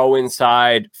throw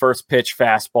inside first pitch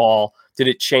fastball? Did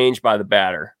it change by the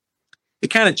batter? It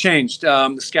kind of changed.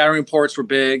 The scouting reports were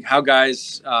big, how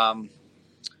guys,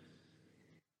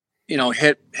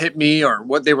 hit me or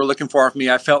what they were looking for of me.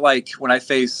 I felt like when I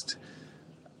faced,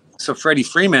 so Freddie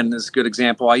Freeman is a good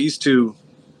example. I used to,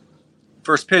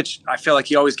 first pitch, I felt like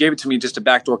he always gave it to me just a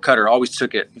backdoor cutter, always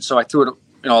took it. And so I threw it,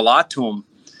 a lot to him.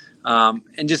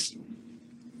 And just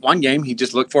one game, he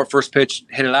just looked for it first pitch,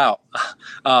 hit it out.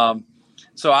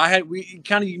 So we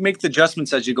kind of make the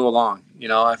adjustments as you go along.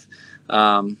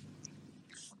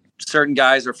 Certain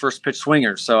guys are first pitch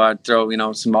swingers. So I'd throw,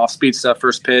 some off speed stuff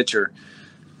first pitch, or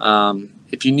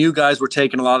if you knew guys were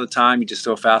taking a lot of the time, you just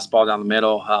throw a fastball down the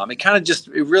middle.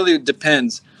 It really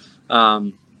depends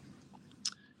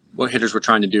what hitters were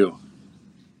trying to do.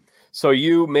 So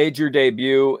you made your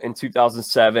debut in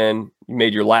 2007. You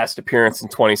made your last appearance in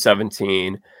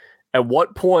 2017. At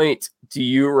what point do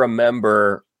you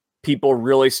remember people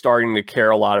really starting to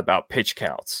care a lot about pitch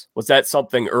counts? Was that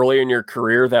something early in your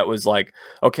career that was like,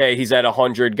 okay, he's at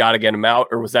 100, got to get him out?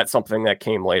 Or was that something that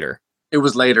came later? It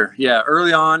was later. Yeah.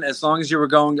 Early on, as long as you were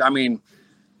going,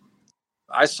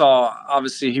 I saw,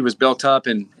 obviously he was built up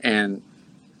and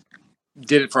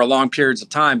did it for a long periods of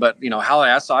time, but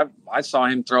I saw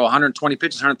him throw 120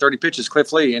 pitches, 130 pitches,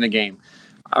 Cliff Lee in a game.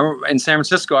 In San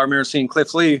Francisco, I remember seeing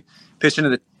Cliff Lee pitch into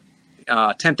the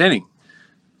 10th inning,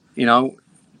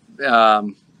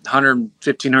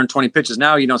 115, 120 pitches.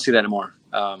 Now you don't see that anymore.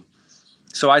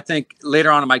 So I think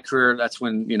later on in my career, that's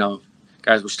when,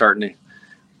 guys were starting to,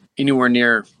 anywhere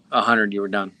near 100, you were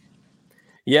done.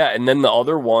 Yeah. And then the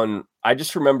other one, I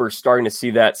just remember starting to see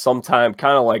that sometime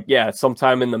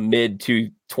sometime in the mid to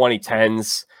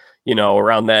 2010s,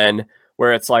 around then,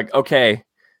 where it's like, okay,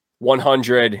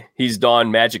 100, he's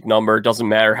done, magic number, doesn't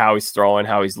matter how he's throwing,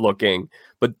 how he's looking.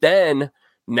 But then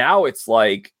now it's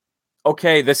like,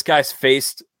 okay, this guy's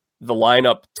faced the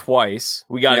lineup twice.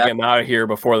 We got to get him out of here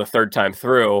before the third time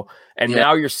through. And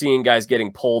now you're seeing guys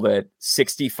getting pulled at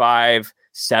 65,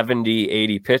 70,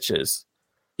 80 pitches.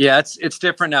 Yeah, it's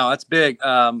different now. That's big.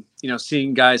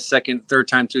 Seeing guys second, third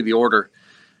time through the order.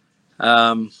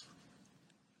 Back,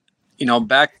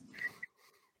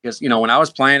 because when I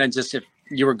was playing, if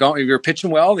you were pitching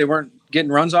well, they weren't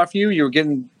getting runs off you. You were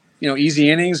getting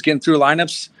easy innings, getting through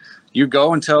lineups. you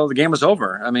go until the game was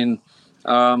over. I mean,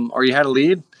 or you had a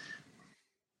lead.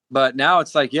 But now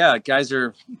it's like, yeah, guys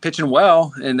are pitching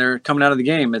well and they're coming out of the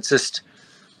game. It's just,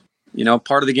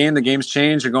 part of the game. The game's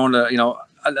changed. They're going to,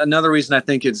 another reason I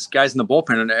think is guys in the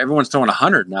bullpen, and everyone's throwing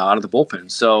 100 now out of the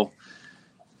bullpen. So,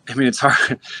 I mean, it's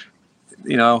hard,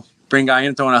 bring a guy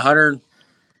in throwing 100.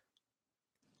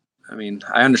 I mean,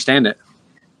 I understand it.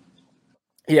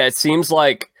 Yeah, it seems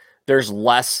like there's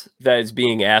less that is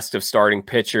being asked of starting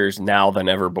pitchers now than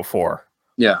ever before.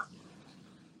 Yeah.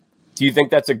 Do you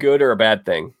think that's a good or a bad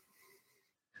thing?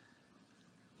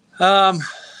 I'm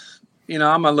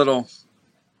a little,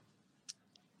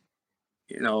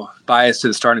 biased to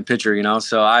the starting pitcher,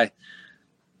 so I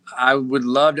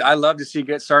love to see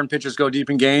starting pitchers go deep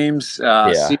in games.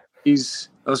 Those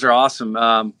are awesome.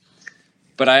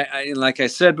 But I like I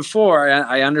said before,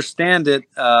 I understand it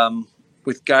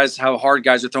with guys, how hard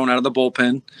guys are thrown out of the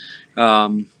bullpen.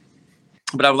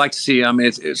 But I would like to see,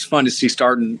 it's fun to see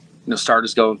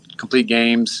starters go complete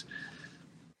games,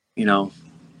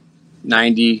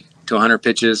 90 to 100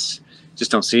 pitches.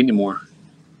 Just don't see it anymore.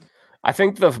 I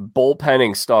think the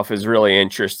bullpenning stuff is really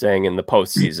interesting in the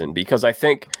postseason because I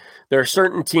think there are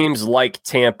certain teams like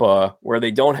Tampa where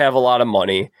they don't have a lot of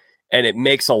money and it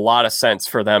makes a lot of sense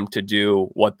for them to do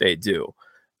what they do.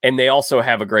 And they also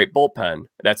have a great bullpen.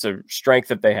 That's a strength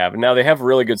that they have. And now they have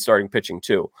really good starting pitching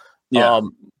too. Yeah.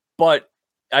 But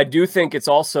I do think it's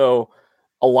also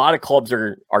a lot of clubs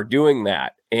are doing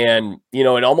that. And,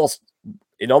 it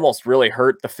almost really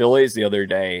hurt the Phillies the other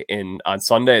day on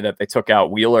Sunday that they took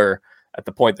out Wheeler at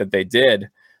the point that they did.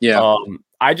 Yeah.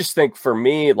 I just think for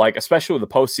me, like, especially with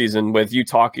the postseason, with you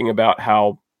talking about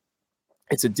how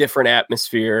it's a different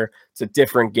atmosphere, it's a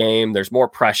different game, there's more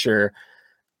pressure.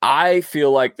 I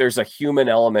feel like there's a human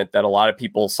element that a lot of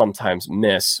people sometimes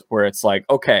miss where it's like,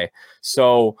 okay,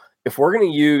 so if we're going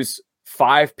to use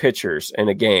 5 pitchers in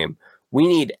a game, we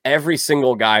need every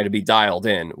single guy to be dialed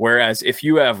in. Whereas if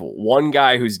you have one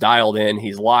guy who's dialed in,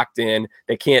 he's locked in,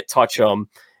 they can't touch him.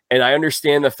 And I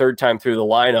understand the third time through the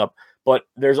lineup, but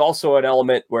there's also an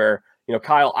element where,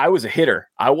 Kyle, I was a hitter.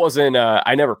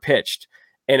 I never pitched.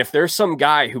 And if there's some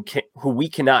guy who we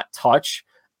cannot touch,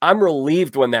 I'm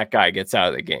relieved when that guy gets out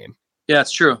of the game. Yeah,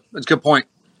 it's true. That's a good point.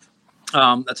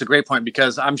 That's a great point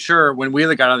because I'm sure when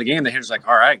Wheeler got out of the game, the hitter's like,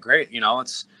 all right, great.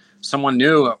 It's someone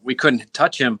new. We couldn't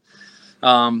touch him.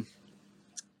 And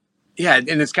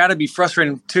it's got to be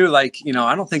frustrating too. Like,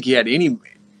 I don't think he had any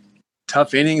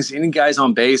tough innings, any guys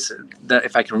on base that,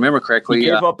 if I can remember correctly, he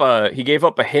gave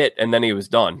up a hit and then he was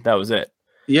done. That was it.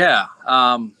 Yeah.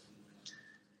 I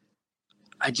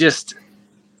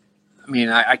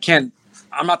can't,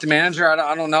 I'm not the manager.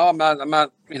 I don't know. I'm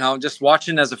not, just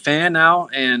watching as a fan now.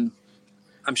 And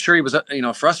I'm sure he was,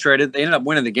 frustrated. They ended up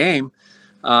winning the game.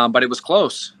 But it was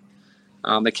close.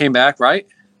 They came back, right?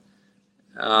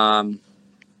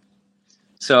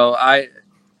 So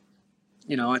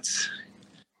it's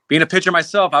being a pitcher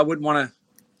myself. I'd want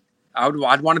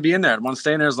to be in there. I'd want to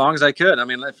stay in there as long as I could. I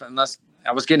mean, unless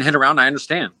I was getting hit around, I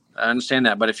understand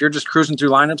that. But if you're just cruising through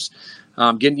lineups,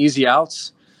 getting easy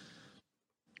outs,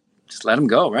 just let them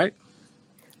go. Right.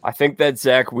 I think that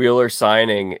Zach Wheeler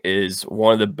signing is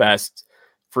one of the best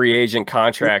free agent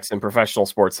contracts in professional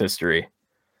sports history.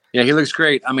 Yeah. He looks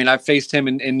great. I mean, I faced him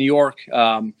in New York,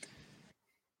 and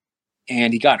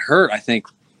he got hurt, I think.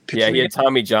 Yeah, he had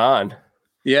Tommy John.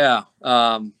 Yeah,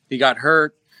 he got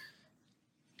hurt,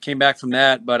 came back from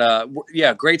that. But,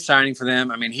 great signing for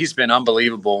them. I mean, he's been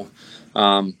unbelievable.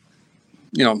 One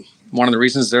of the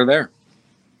reasons they're there.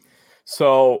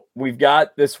 So we've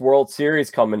got this World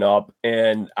Series coming up,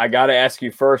 and I got to ask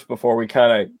you first before we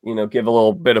kind of, give a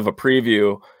little bit of a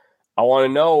preview. I want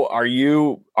to know, are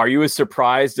you as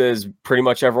surprised as pretty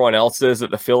much everyone else is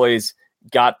that the Phillies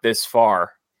got this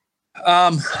far?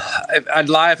 I'd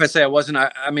lie if I say I wasn't.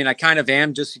 I kind of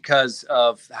am just because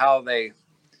of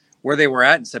where they were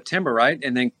at in September, right?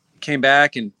 And then came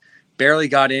back and barely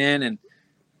got in. And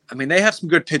I mean, they have some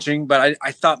good pitching, but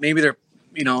I thought maybe there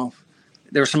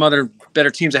were some other better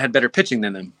teams that had better pitching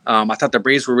than them. I thought the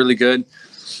Braves were really good,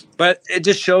 but it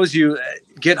just shows you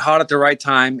get hot at the right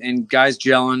time and guys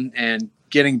gelling and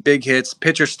getting big hits,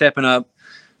 pitchers stepping up.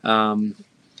 And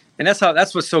that's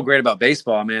what's so great about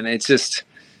baseball, man. It's just,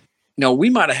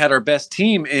 we might have had our best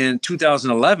team in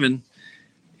 2011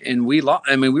 and we lost.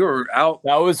 I mean, we were out.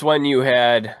 That was when you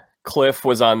had Cliff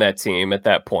was on that team at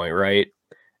that point, right?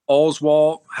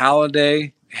 Oswalt,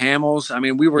 Halladay, Hamels. I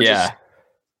mean, we were just,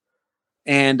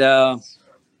 and,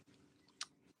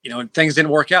 things didn't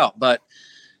work out, but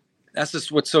that's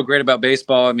just what's so great about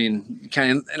baseball. I mean,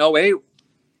 kind of in 08,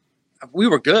 we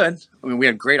were good. I mean, we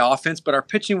had great offense, but our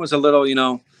pitching was a little,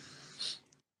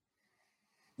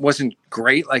 wasn't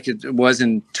great like it was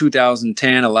in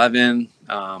 2010, 11,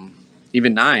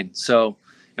 even 9. So,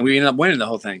 and we ended up winning the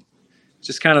whole thing.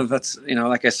 Just kind of, that's,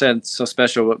 like I said, it's so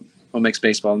special what makes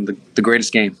baseball the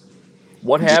greatest game.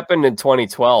 What happened in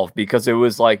 2012? Because it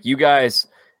was like you guys,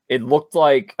 it looked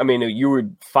like, I mean, you were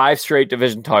 5 straight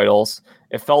division titles.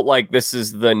 It felt like this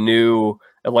is the new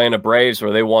Atlanta Braves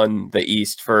where they won the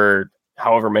East for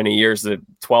however many years,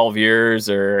 12 years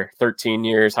or 13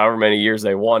 years, however many years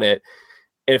they won it.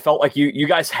 It felt like you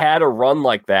guys had a run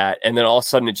like that, and then all of a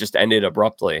sudden it just ended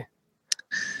abruptly.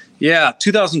 Yeah,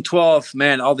 2012,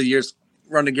 man, all the years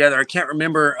run together. I can't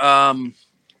remember.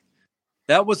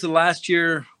 That was the last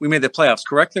year we made the playoffs,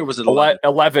 correct? There was it 11?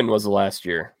 11 was the last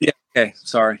year. Yeah. Okay.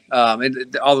 Sorry. All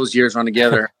those years run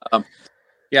together.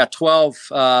 12.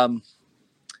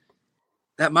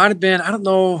 That might have been, I don't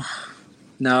know.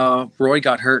 No, Roy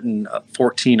got hurt in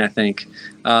 14, I think.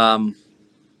 I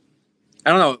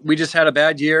don't know. We just had a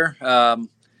bad year.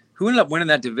 Who ended up winning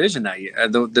that division that year?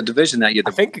 The division that year.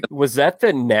 I think, was that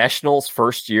the Nationals'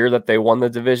 first year that they won the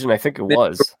division? I think it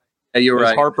was. Yeah, you're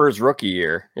right. Harper's rookie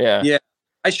year. Yeah. Yeah.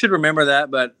 I should remember that,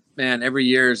 but man, every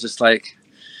year is just like,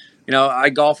 I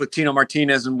golf with Tino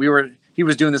Martinez, and he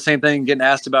was doing the same thing, getting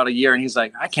asked about a year, and he's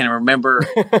like, I can't remember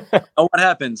what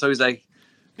happened. So he's like,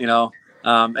 and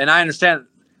I understand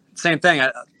same thing.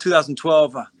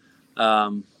 2012,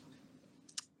 I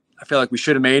feel like we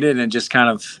should have made it, and just kind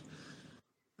of,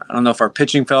 I don't know if our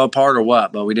pitching fell apart or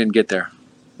what, but we didn't get there.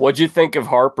 What'd you think of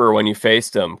Harper when you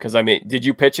faced him? Because, I mean, did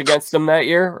you pitch against him that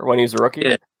year or when he was a rookie?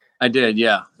 Yeah, I did,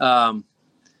 yeah.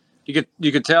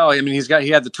 You could tell. I mean, he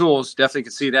had the tools. Definitely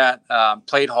could see that.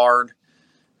 Played hard.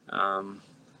 Yeah,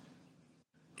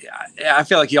 I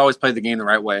feel like he always played the game the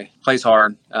right way. Plays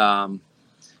hard. Yeah,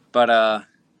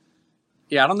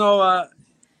 I don't know. I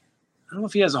don't know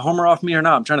if he has a homer off me or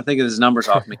not. I'm trying to think of his numbers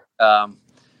off me.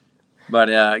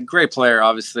 But great player,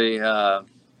 obviously.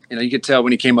 You could tell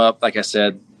when he came up, like I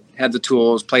said, had the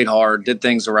tools, played hard, did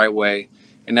things the right way,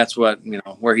 and that's what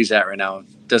where he's at right now.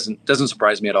 Doesn't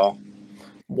surprise me at all.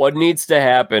 What needs to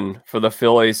happen for the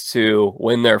Phillies to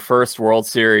win their first World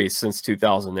Series since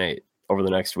 2008 over the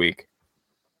next week?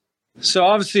 So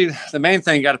obviously the main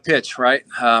thing, you got to pitch, right?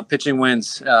 Pitching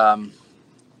wins. I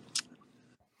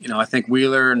think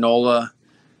Wheeler, Nola,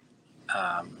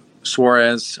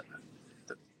 Suarez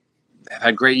have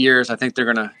had great years. I think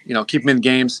they're going to, keep them in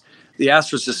games. The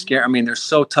Astros just scare. I mean, they're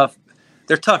so tough.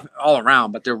 They're tough all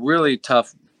around, but they're really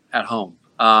tough at home.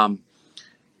 And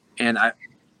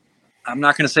I'm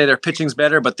not going to say their pitching's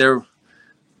better, but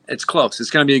it's close. It's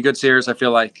going to be a good series, I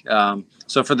feel like.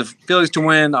 So for the Phillies to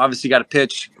win, obviously you got to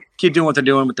pitch, keep doing what they're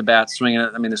doing with the bats, swinging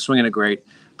it. I mean, they're swinging it great.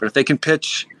 But if they can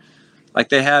pitch like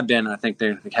they have been, I think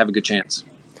they have a good chance.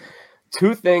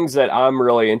 2 things that I'm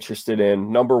really interested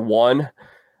in. Number one,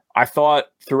 I thought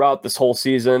throughout this whole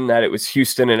season that it was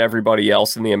Houston and everybody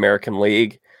else in the American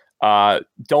League.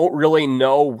 Don't really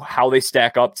know how they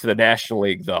stack up to the National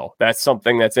League, though. That's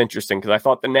something that's interesting because I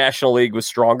thought the National League was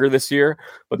stronger this year,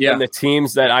 but then the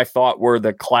teams that I thought were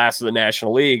the class of the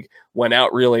National League went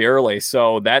out really early.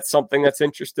 So that's something that's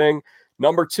interesting.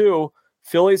 Number 2,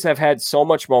 Phillies have had so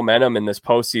much momentum in this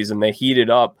postseason. They heated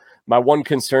up. My one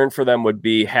concern for them would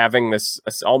be having this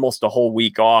almost a whole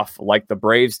week off like the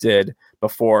Braves did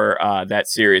before that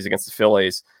series against the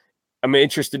Phillies. I'm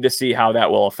interested to see how that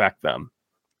will affect them.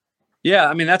 Yeah,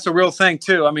 I mean, that's a real thing,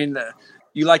 too. I mean,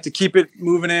 you like to keep it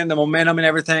moving in, the momentum and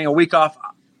everything. A week off,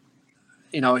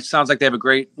 it sounds like they have a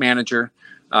great manager.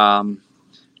 Playing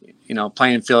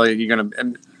Philly, they're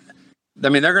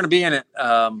going to be in it.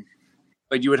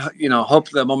 But you would, hope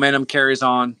the momentum carries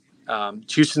on.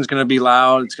 Houston's going to be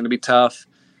loud. It's going to be tough.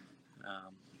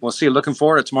 We'll see. Looking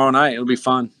forward to tomorrow night. It'll be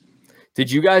fun. Did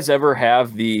you guys ever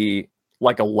have a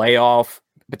layoff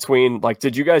between,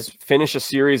 did you guys finish a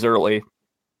series early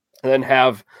and then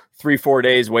have 3-4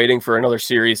 days waiting for another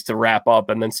series to wrap up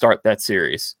and then start that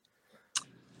series?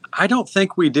 I don't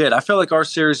think we did. I feel like our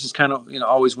series is kind of,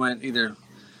 always went either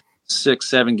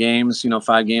 6-7 games,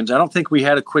 5 games. I don't think we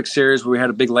had a quick series where we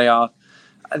had a big layoff.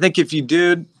 I think if you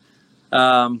did,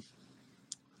 I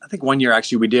think one year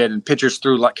actually we did, and pitchers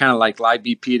threw kind of like live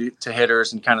BP to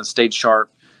hitters and kind of stayed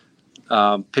sharp.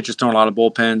 Pitchers throwing a lot of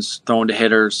bullpens, throwing to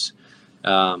hitters.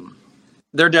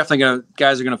 They're definitely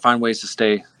guys are going to find ways to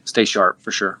stay sharp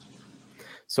for sure.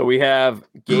 So we have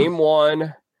game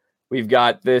 1. We've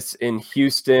got this in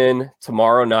Houston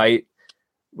tomorrow night.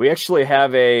 We actually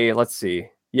have let's see.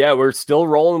 Yeah, we're still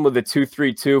rolling with the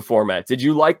 2-3-2 format. Did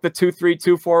you like the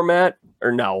 2-3-2 format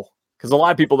or no? Because a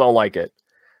lot of people don't like it.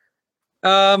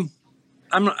 I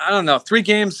don't know. 3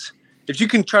 games. If you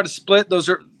can try to split, those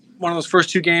are one of those first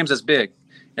 2 games. That's big,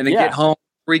 and then get home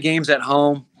 3 games at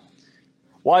home.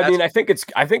 Well, I mean, I think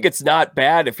it's not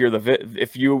bad if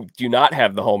if you do not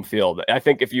have the home field. I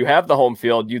think if you have the home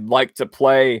field, you'd like to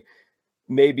play,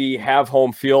 maybe have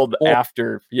home field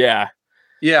after. Yeah.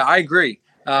 Yeah, I agree.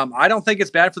 I don't think it's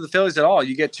bad for the Phillies at all.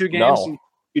 You get 2 games, No.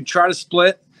 you try to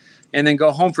split, and then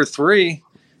go home for 3.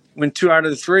 Win 2 out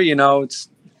of the 3,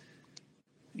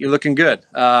 you're looking good.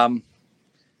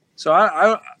 So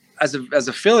I as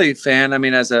a Philly fan, I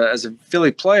mean, as a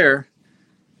Philly player,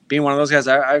 being one of those guys,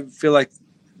 I feel like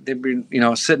they'd be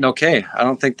sitting okay. I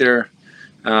don't think they're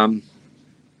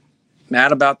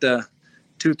mad about the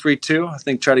 2-3-2. I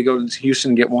think try to go to Houston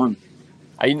and get 1.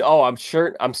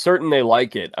 I'm certain they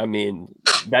like it. I mean,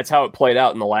 that's how it played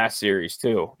out in the last series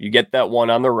too. You get that 1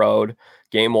 on the road,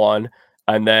 game 1,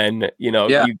 and then you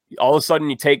all of a sudden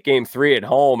you take game 3 at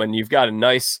home, and you've got a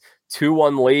nice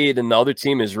 2-1 lead, and the other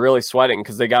team is really sweating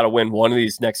because they got to win one of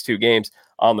these next 2 games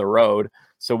on the road.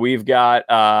 So we've got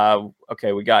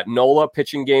we got Nola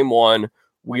pitching game 1,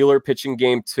 Wheeler pitching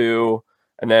game 2,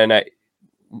 and then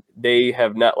they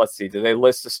have not. Let's see. Do they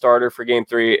list a starter for game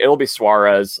 3? It'll be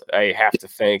Suarez. I have to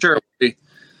think. Sure.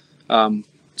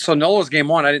 So Nola's game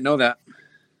 1. I didn't know that.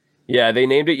 Yeah, they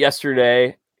named it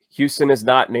yesterday. Houston has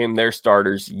not named their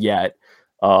starters yet.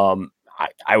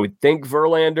 I would think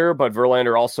Verlander, but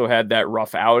Verlander also had that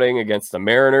rough outing against the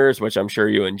Mariners, which I'm sure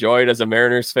you enjoyed as a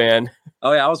Mariners fan.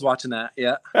 Oh yeah, I was watching that.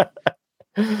 Yeah, I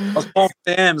was pulling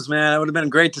fans, man. It would have been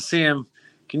great to see him.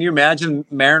 Can you imagine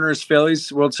Mariners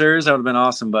Phillies World Series? That would have been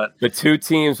awesome. But the 2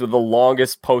 teams with the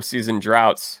longest postseason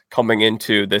droughts coming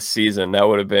into this season, that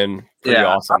would have been pretty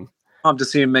awesome. I'm pumped to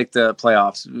see him make the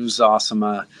playoffs. It was awesome.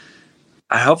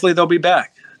 Hopefully they'll be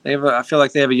back. I feel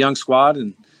like they have a young squad,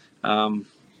 and I'm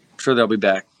sure they'll be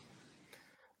back.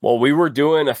 Well, we were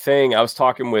doing a thing. I was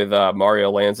talking with Mario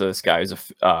Lanza, this guy who's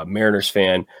a Mariners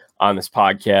fan, on this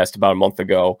podcast about a month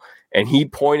ago, and he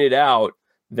pointed out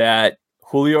that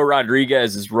Julio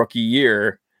Rodriguez's rookie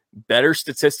year, better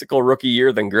statistical rookie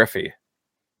year than Griffey.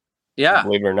 Yeah.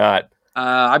 Believe it or not.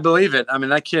 I believe it. I mean,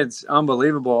 that kid's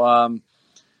unbelievable.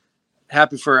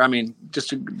 Happy for, just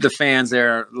the fans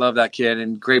there love that kid,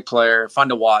 and great player, fun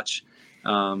to watch.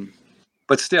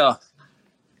 But still,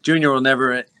 Junior will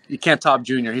never, you can't top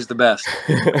Junior. He's the best.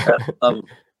 Love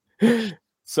him.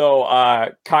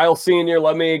 So, Kyle Sr.,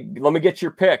 let me get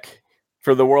your pick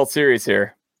for the World Series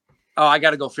here. Oh, I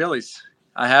got to go Phillies.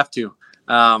 I have to.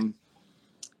 I'm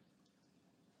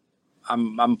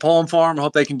pulling for them. I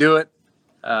hope they can do it.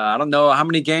 I don't know how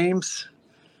many games.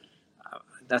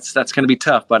 That's going to be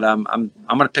tough, but I'm going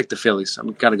to pick the Phillies.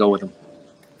 I'm got to go with them.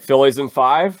 Phillies in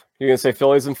 5? You're going to say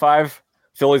Phillies in 5?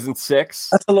 Phillies in 6?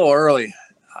 That's a little early.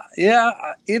 Yeah,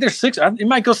 either 6. It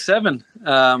might go 7. If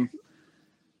I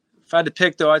had to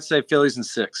pick, though, I'd say Phillies in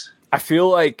 6. I feel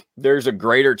like there's a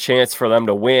greater chance for them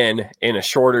to win in a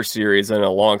shorter series than a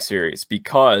long series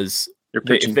because if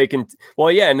they can,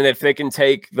 and if they can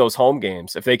take those home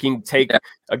games, if they can take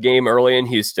a game early in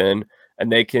Houston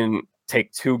and they can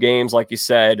take 2 games, like you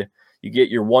said, you get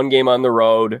your 1 game on the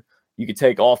road, you could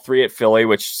take all 3 at Philly,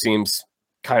 which seems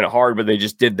kind of hard, but they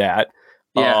just did that.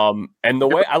 Yeah. And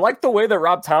I like the way that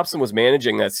Rob Thompson was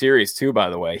managing that series too, by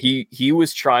the way. He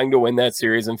was trying to win that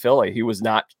series in Philly. He was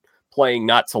not playing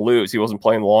not to lose. He wasn't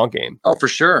playing the long game. Oh, for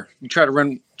sure. You try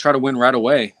to win right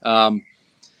away. And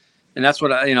that's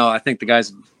what I think the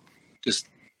guys just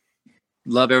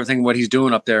love everything what he's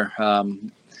doing up there.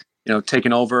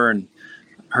 Taking over, and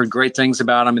heard great things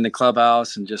about him in the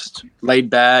clubhouse, and just laid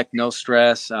back, no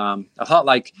stress. I thought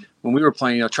like when we were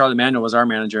playing, Charlie Manuel was our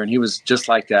manager, and he was just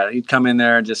like that. He'd come in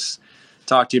there and just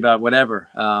talk to you about whatever.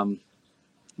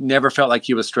 Never felt like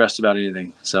he was stressed about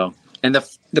anything. So, and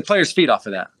the players feed off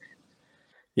of that.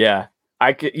 Yeah,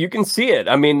 you can see it.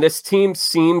 I mean, this team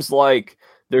seems like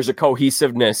there's a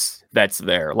cohesiveness that's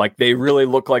there. Like they really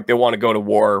look like they want to go to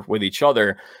war with each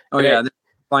other. Oh, yeah. They're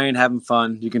playing, having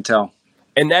fun. You can tell.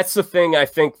 And that's the thing I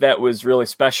think that was really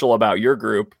special about your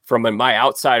group from my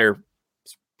outsider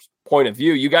point of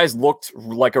view. You guys looked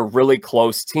like a really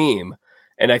close team.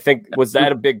 And I think, was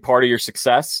that a big part of your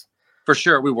success? For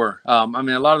sure, we were. A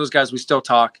lot of those guys, we still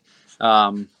talk.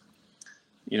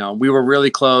 We were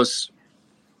really close.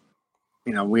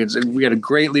 We had a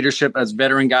great leadership as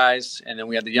veteran guys, and then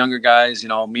we had the younger guys.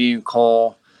 Me and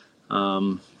Cole.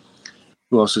 Who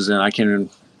else was in? I can't even.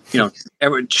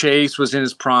 Chase was in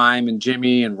his prime, and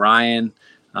Jimmy and Ryan.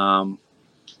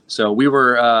 So we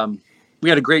were. We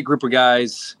had a great group of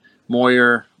guys.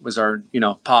 Moyer was our,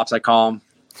 pops. I call him.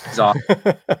 He's awesome.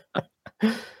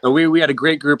 So we had a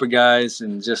great group of guys,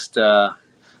 and just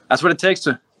that's what it takes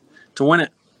to win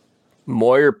it.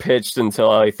 Moyer pitched until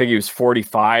I think he was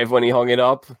 45 when he hung it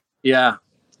up. Yeah.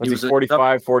 Was he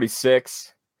 45,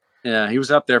 46? Yeah, he was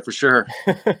up there for sure.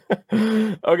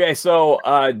 Okay, so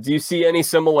do you see any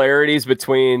similarities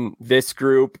between this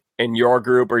group and your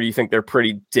group, or do you think they're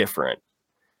pretty different?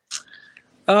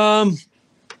 I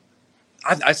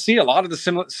I see a lot of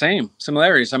the same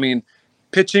similarities. I mean,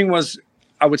 pitching was,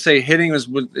 I would say, hitting is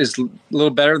a little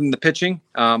better than the pitching.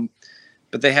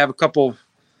 But they have a couple.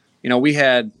 You know, we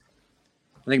had,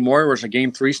 I think Moyer was a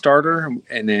game 3 starter,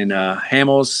 and then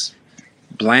Hamels,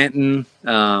 Blanton.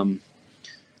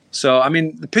 So I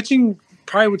mean, the pitching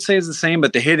probably would say is the same,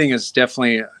 but the hitting is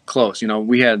definitely close. You know,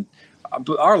 we had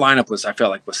our lineup was, I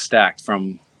felt like, was stacked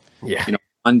from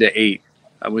 1 to 8.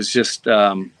 It was just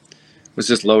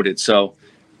loaded. So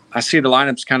I see the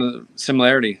lineups kind of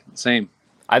similarity, same.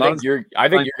 I think your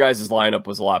guys' lineup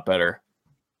was a lot better.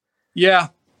 Yeah.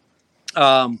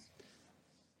 Our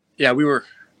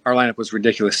lineup was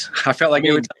ridiculous. I felt like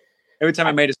every time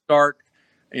I made a start,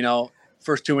 you know,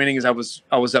 first 2 innings, I was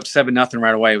up 7-0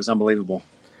 right away. It was unbelievable.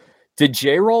 Did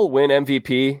J-Roll win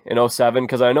MVP in 07?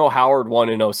 Because I know Howard won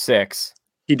in 06.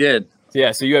 He did.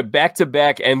 Yeah, so you had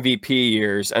back-to-back MVP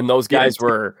years, and those guys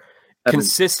were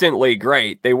consistently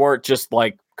great. They weren't just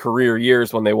like career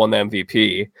years when they won the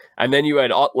MVP. And then you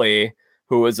had Utley,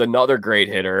 who was another great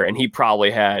hitter, and he probably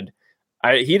had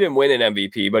he didn't win an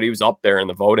MVP, but he was up there in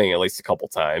the voting at least a couple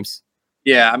times.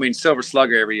 Yeah, I mean, Silver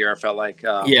Slugger every year, I felt like.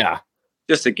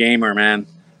 Just a gamer, man.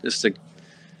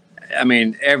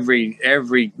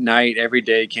 Every night, every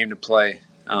day came to play.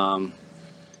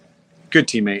 Good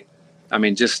teammate. I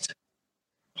mean, just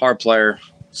hard player.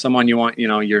 Someone you want,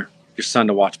 your son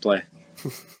to watch play.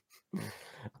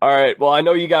 All right. Well, I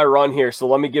know you got to run here, so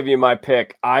let me give you my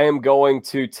pick. I am going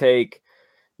to take,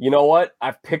 you know what?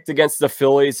 I've picked against the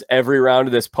Phillies every round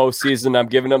of this postseason. I'm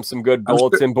giving them some good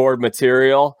bulletin board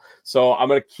material. So I'm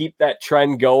going to keep that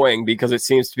trend going because it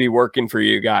seems to be working for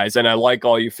you guys. And I like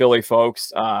all you Philly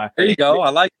folks. There you go. I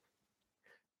like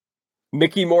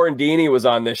Mickey Morandini was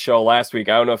on this show last week.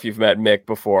 I don't know if you've met Mick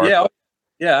before.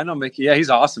 Yeah, I know Mickey. Yeah, he's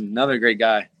awesome. Another great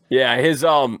guy. Yeah,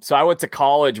 so I went to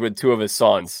college with 2 of his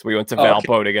sons. We went to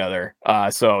Valpo together.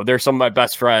 So they're some of my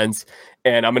best friends.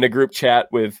 And I'm in a group chat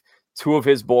with 2 of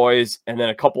his boys and then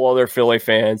a couple other Philly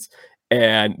fans.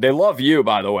 And they love you,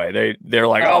 by the way. They're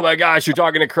like, oh my gosh, you're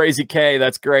talking to Crazy K.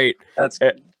 That's great. That's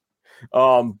good.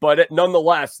 But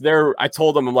nonetheless, I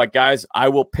told them, I'm like, guys, I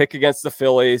will pick against the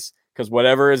Phillies because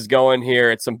whatever is going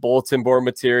here, it's some bulletin board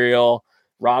material.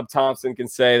 Rob Thompson can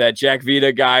say that Jack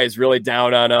Vita guy is really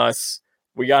down on us.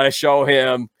 We got to show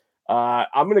him.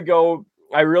 I'm going to go.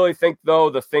 I really think, though,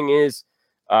 the thing is,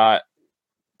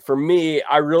 for me,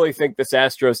 I really think this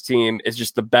Astros team is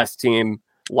just the best team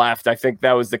left. I think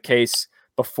that was the case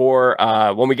before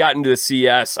when we got into the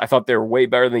CS. I thought they were way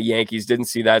better than the Yankees. Didn't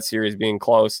see that series being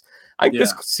close.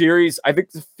 This series, I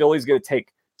think the Philly's going to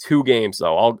take 2 games,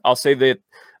 though. I'll say that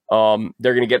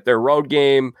they're going to get their road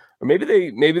game, or maybe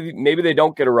they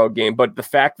don't get a road game. But the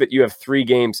fact that you have 3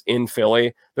 games in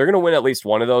Philly, they're going to win at least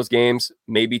one of those games,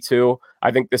 maybe 2.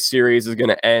 I think the series is going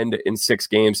to end in 6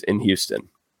 games in Houston.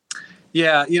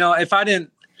 Yeah, if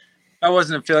I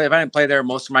wasn't in Philly, if I didn't play there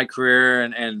most of my career,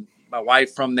 and my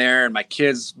wife from there, and my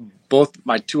kids, both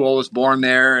my 2 oldest born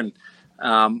there, and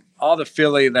all the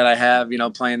Philly that I have,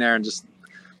 playing there, and just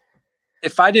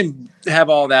if I didn't have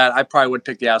all that, I probably would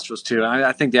pick the Astros too.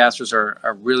 I think the Astros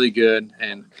are really good,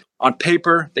 and on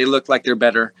paper they look like they're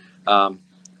better,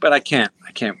 but I can't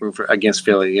root against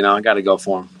Philly. I got to go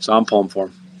for them, so I'm pulling for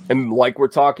them. And like we're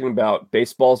talking about,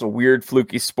 baseball's a weird,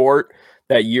 fluky sport.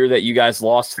 That year that you guys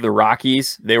lost to the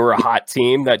Rockies, they were a hot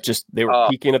team that they were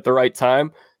peaking at the right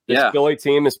time. This Philly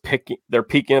team they're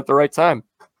peaking at the right time.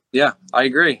 Yeah, I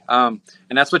agree. And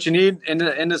that's what you need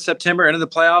into September, into the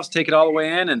playoffs, take it all the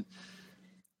way in and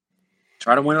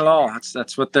try to win it all.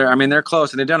 That's what they're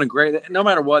close, and they've done no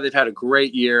matter what, they've had a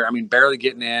great year. I mean, barely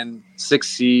getting in, 6th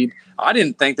seed. I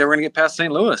didn't think they were going to get past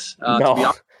St. Louis. No. To be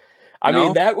honest. I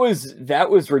mean, that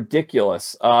was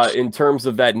ridiculous in terms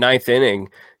of that 9th inning,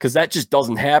 because that just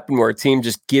doesn't happen where a team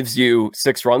just gives you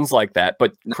 6 runs like that.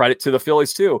 But credit to the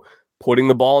Phillies too, putting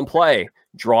the ball in play,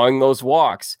 drawing those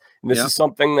walks. And this is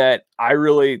something that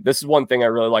this is one thing I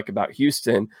really like about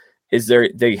Houston is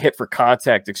they hit for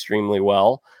contact extremely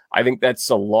well. I think that's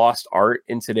a lost art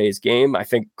in today's game. I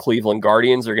think Cleveland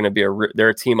Guardians are going to be they're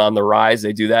a team on the rise.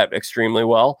 They do that extremely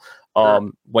well.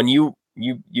 When you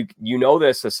know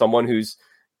this as someone who's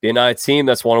been on a team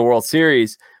that's won a World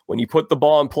Series, when you put the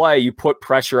ball in play, you put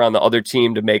pressure on the other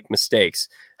team to make mistakes.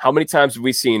 How many times have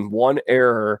we seen one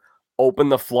error open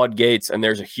the floodgates and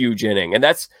there's a huge inning? And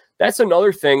that's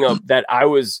another thing that I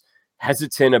was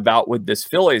hesitant about with this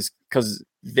Phillies, because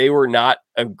they were not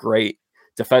a great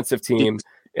defensive team.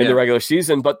 in the regular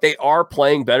season, but they are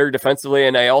playing better defensively.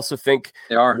 And I also think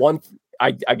they are.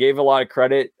 I gave a lot of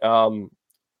credit.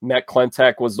 Matt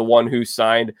Klentak was the one who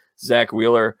signed Zach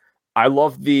Wheeler. I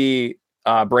love the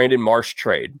Brandon Marsh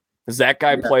trade, because that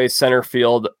guy plays center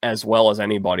field as well as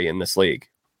anybody in this league.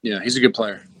 Yeah, he's a good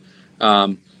player.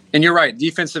 And you're right.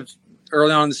 Defensive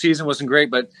early on in the season wasn't great,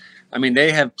 but I mean,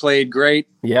 they have played great.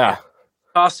 Yeah.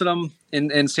 Costed them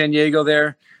in San Diego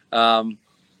there.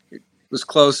 It was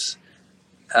close,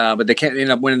 but they can't end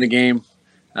up winning the game.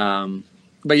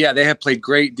 But yeah, they have played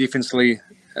great defensively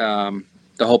the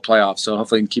whole playoff. So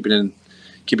hopefully they can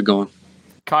keep it going.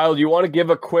 Kyle, do you want to give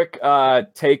a quick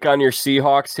take on your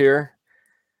Seahawks here?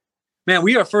 Man,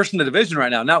 we are first in the division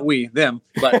right now. Not we, them,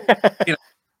 but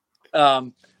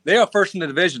they are first in the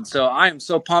division. So I am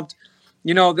so pumped.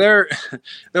 Their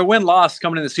win-loss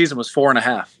coming in the season was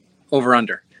 4.5 over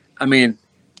under. I mean,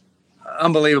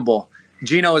 unbelievable.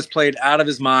 Geno has played out of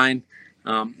his mind.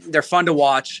 They're fun to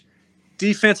watch.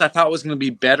 Defense, I thought was going to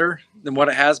be better than what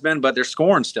it has been, but they're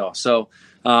scoring still. So,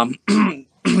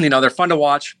 they're fun to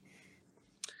watch.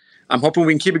 I'm hoping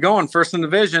we can keep it going. First in the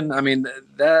division. I mean,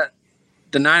 the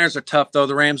Niners are tough, though.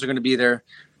 The Rams are going to be there.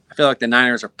 I feel like the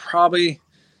Niners are probably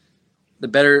the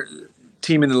better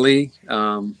team in the league.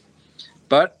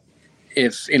 But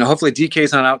if, hopefully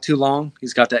DK's not out too long.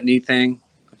 He's got that knee thing.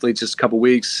 Hopefully just a couple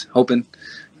weeks, hoping.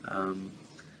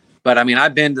 But, I mean,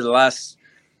 I've been to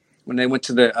when they went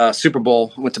to the Super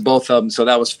Bowl, went to both of them, so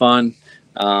that was fun.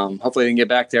 Hopefully they can get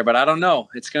back there. But I don't know.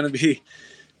 It's going to be,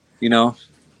 you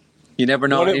never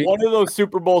know. One of those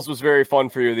Super Bowls was very fun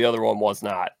for you. The other one was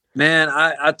not. Man,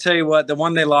 I tell you what, the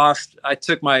one they lost, I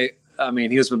took he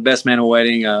was my best man in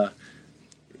wedding.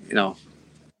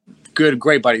 Good,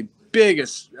 great buddy.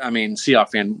 Biggest,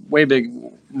 Seahawks fan, way big,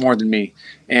 more than me.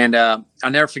 And I'll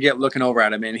never forget looking over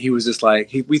at him, and he was just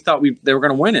like, we thought they were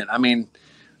going to win it. I mean,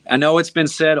 I know it's been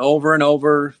said over and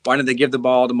over, why did they give the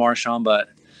ball to Marshawn? But,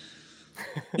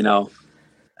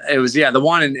 it was, the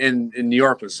one in New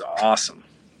York was awesome.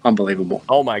 Unbelievable.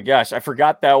 Oh my gosh. I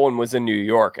forgot that one was in New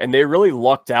York, and they really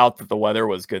lucked out that the weather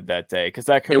was good that day, because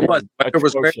that could have been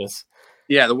atrocious.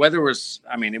 Yeah, the weather was,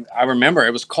 I remember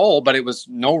it was cold, but it was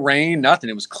no rain, nothing.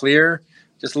 It was clear,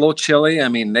 just a little chilly. I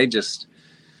mean, they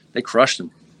crushed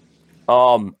them.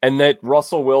 And that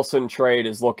Russell Wilson trade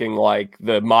is looking like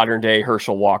the modern day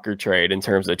Herschel Walker trade in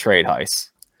terms of trade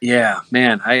heists. Yeah,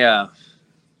 man. The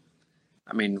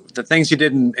things he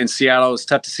did in Seattle, it's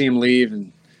tough to see him leave,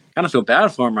 and kind of feel bad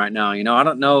for him right now. I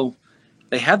don't know.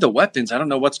 They had the weapons. I don't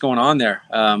know what's going on there.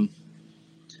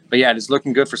 But yeah, it's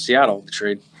looking good for Seattle, the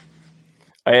trade.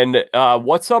 And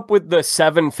what's up with the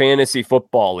 7 fantasy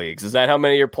football leagues? Is that how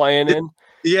many you're playing in?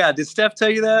 Yeah. Did Steph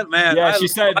tell you that? Man, yeah, she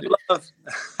said.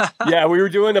 Yeah, we were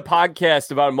doing a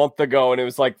podcast about a month ago, and it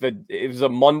was like it was a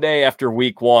Monday after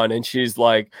week 1, and she's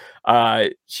like,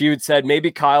 she had said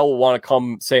maybe Kyle will want to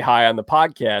come say hi on the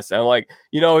podcast. And I'm like,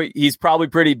 he's probably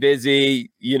pretty busy.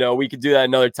 We could do that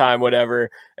another time, whatever.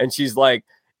 And she's like,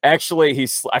 actually,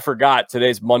 I forgot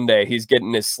today's Monday. He's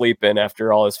getting his sleep in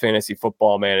after all his fantasy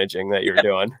football managing that you're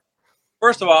doing.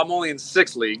 First of all, I'm only in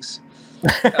 6 leagues.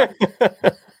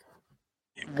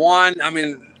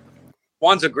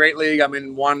 One's a great league. I'm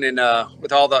in one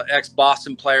with all the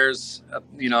ex-Boston players,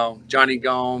 Johnny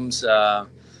Gomes,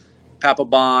 Papa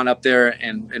Bond up there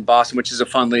in Boston, which is a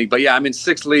fun league. But yeah, I'm in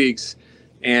 6 leagues,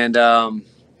 and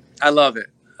I love it.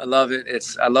 I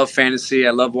love fantasy.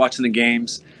 I love watching the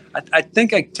games. I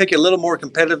think I take it a little more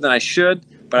competitive than I should,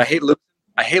 but I hate losing.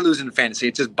 I hate losing in fantasy.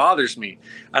 It just bothers me.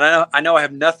 And I know I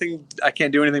have nothing. I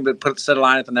can't do anything but set a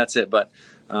lineup, and that's it. But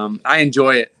I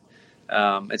enjoy it.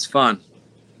 It's fun.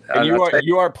 And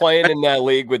you are playing in that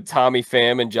league with Tommy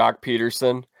Pham and Jock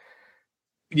Peterson.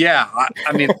 Yeah,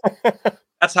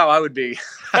 that's how I would be.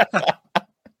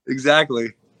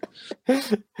 Exactly.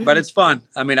 But it's fun.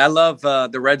 I love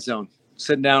the red zone.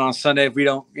 Sitting down on Sunday if we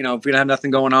don't have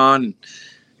nothing going on, and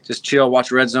just chill,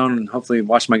 watch Red Zone, and hopefully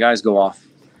watch my guys go off.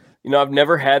 I've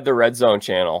never had the Red Zone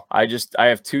channel. I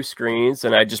have 2 screens,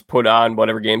 and I just put on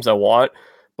whatever games I want.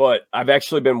 But I've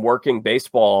actually been working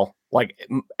baseball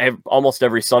almost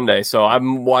every Sunday, so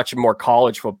I'm watching more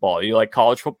college football. You like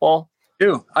college football?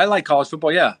 I like college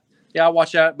football. Yeah, I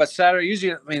watch that. But Saturday,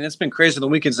 usually, it's been crazy on the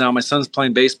weekends now. My son's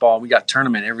playing baseball. We got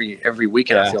tournament every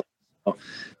weekend. Yeah. I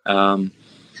feel.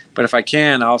 But if I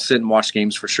can, I'll sit and watch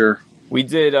games for sure. We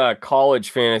did a college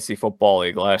fantasy football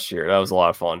league last year. That was a lot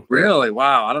of fun. Really?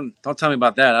 Wow. Don't tell me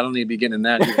about that. I don't need to be getting in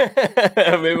that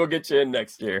either. Maybe we'll get you in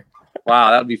next year.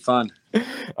 Wow, that would be fun.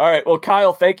 All right. Well,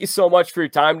 Kyle, thank you so much for your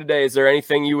time today. Is there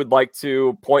anything you would like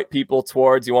to point people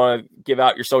towards? You want to give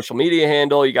out your social media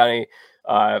handle? You got any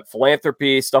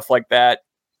philanthropy, stuff like that?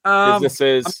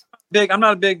 Businesses? I'm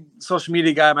not a big social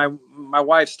media guy. My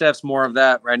wife Steph's more of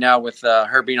that right now with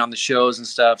her being on the shows and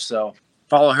stuff. So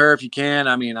follow her if you can.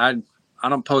 I mean, I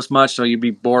don't post much, so you'd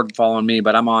be bored following me.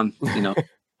 But I'm on,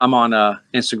 I'm on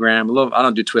Instagram. I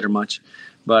don't do Twitter much,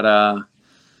 but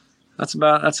that's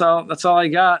all I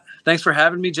got. Thanks for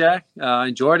having me, Jack.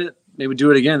 Enjoyed it. Maybe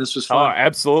do it again. This was fun. Oh,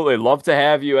 absolutely. Love to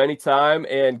have you anytime,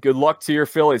 and good luck to your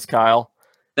Phillies, Kyle.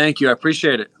 Thank you. I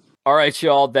appreciate it. All right,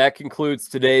 y'all. That concludes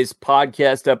today's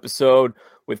podcast episode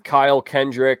with Kyle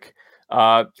Kendrick,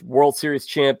 World Series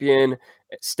champion,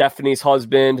 Stephanie's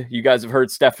husband. You guys have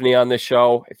heard Stephanie on this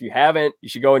show. If you haven't, you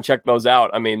should go and check those out.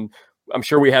 I mean, I'm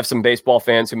sure we have some baseball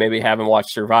fans who maybe haven't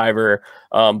watched Survivor,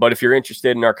 but if you're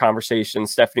interested in our conversation,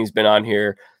 Stephanie's been on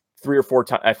here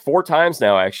 4 times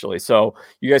now, actually. So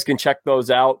you guys can check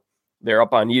those out. They're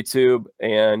up on YouTube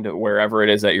and wherever it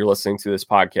is that you're listening to this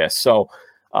podcast. So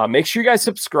make sure you guys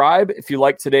subscribe if you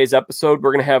like today's episode.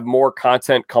 We're going to have more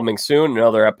content coming soon,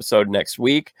 another episode next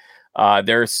week. I've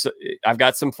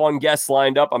got some fun guests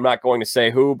lined up. I'm not going to say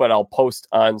who, but I'll post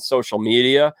on social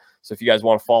media. So if you guys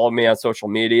want to follow me on social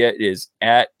media, it is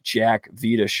at Jack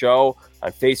Vita Show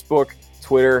on Facebook,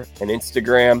 Twitter, and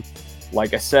Instagram.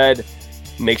 Like I said,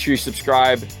 make sure you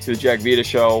subscribe to the Jack Vita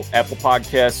Show, Apple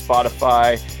Podcasts,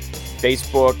 Spotify,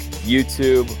 Facebook,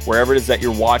 YouTube, wherever it is that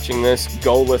you're watching this.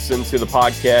 Go listen to the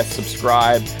podcast,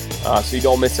 subscribe, so you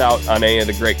don't miss out on any of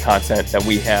the great content that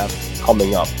we have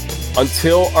coming up.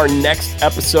 Until our next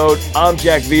episode, I'm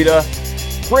Jack Vita,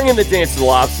 bringing the dance to the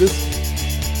lobsters.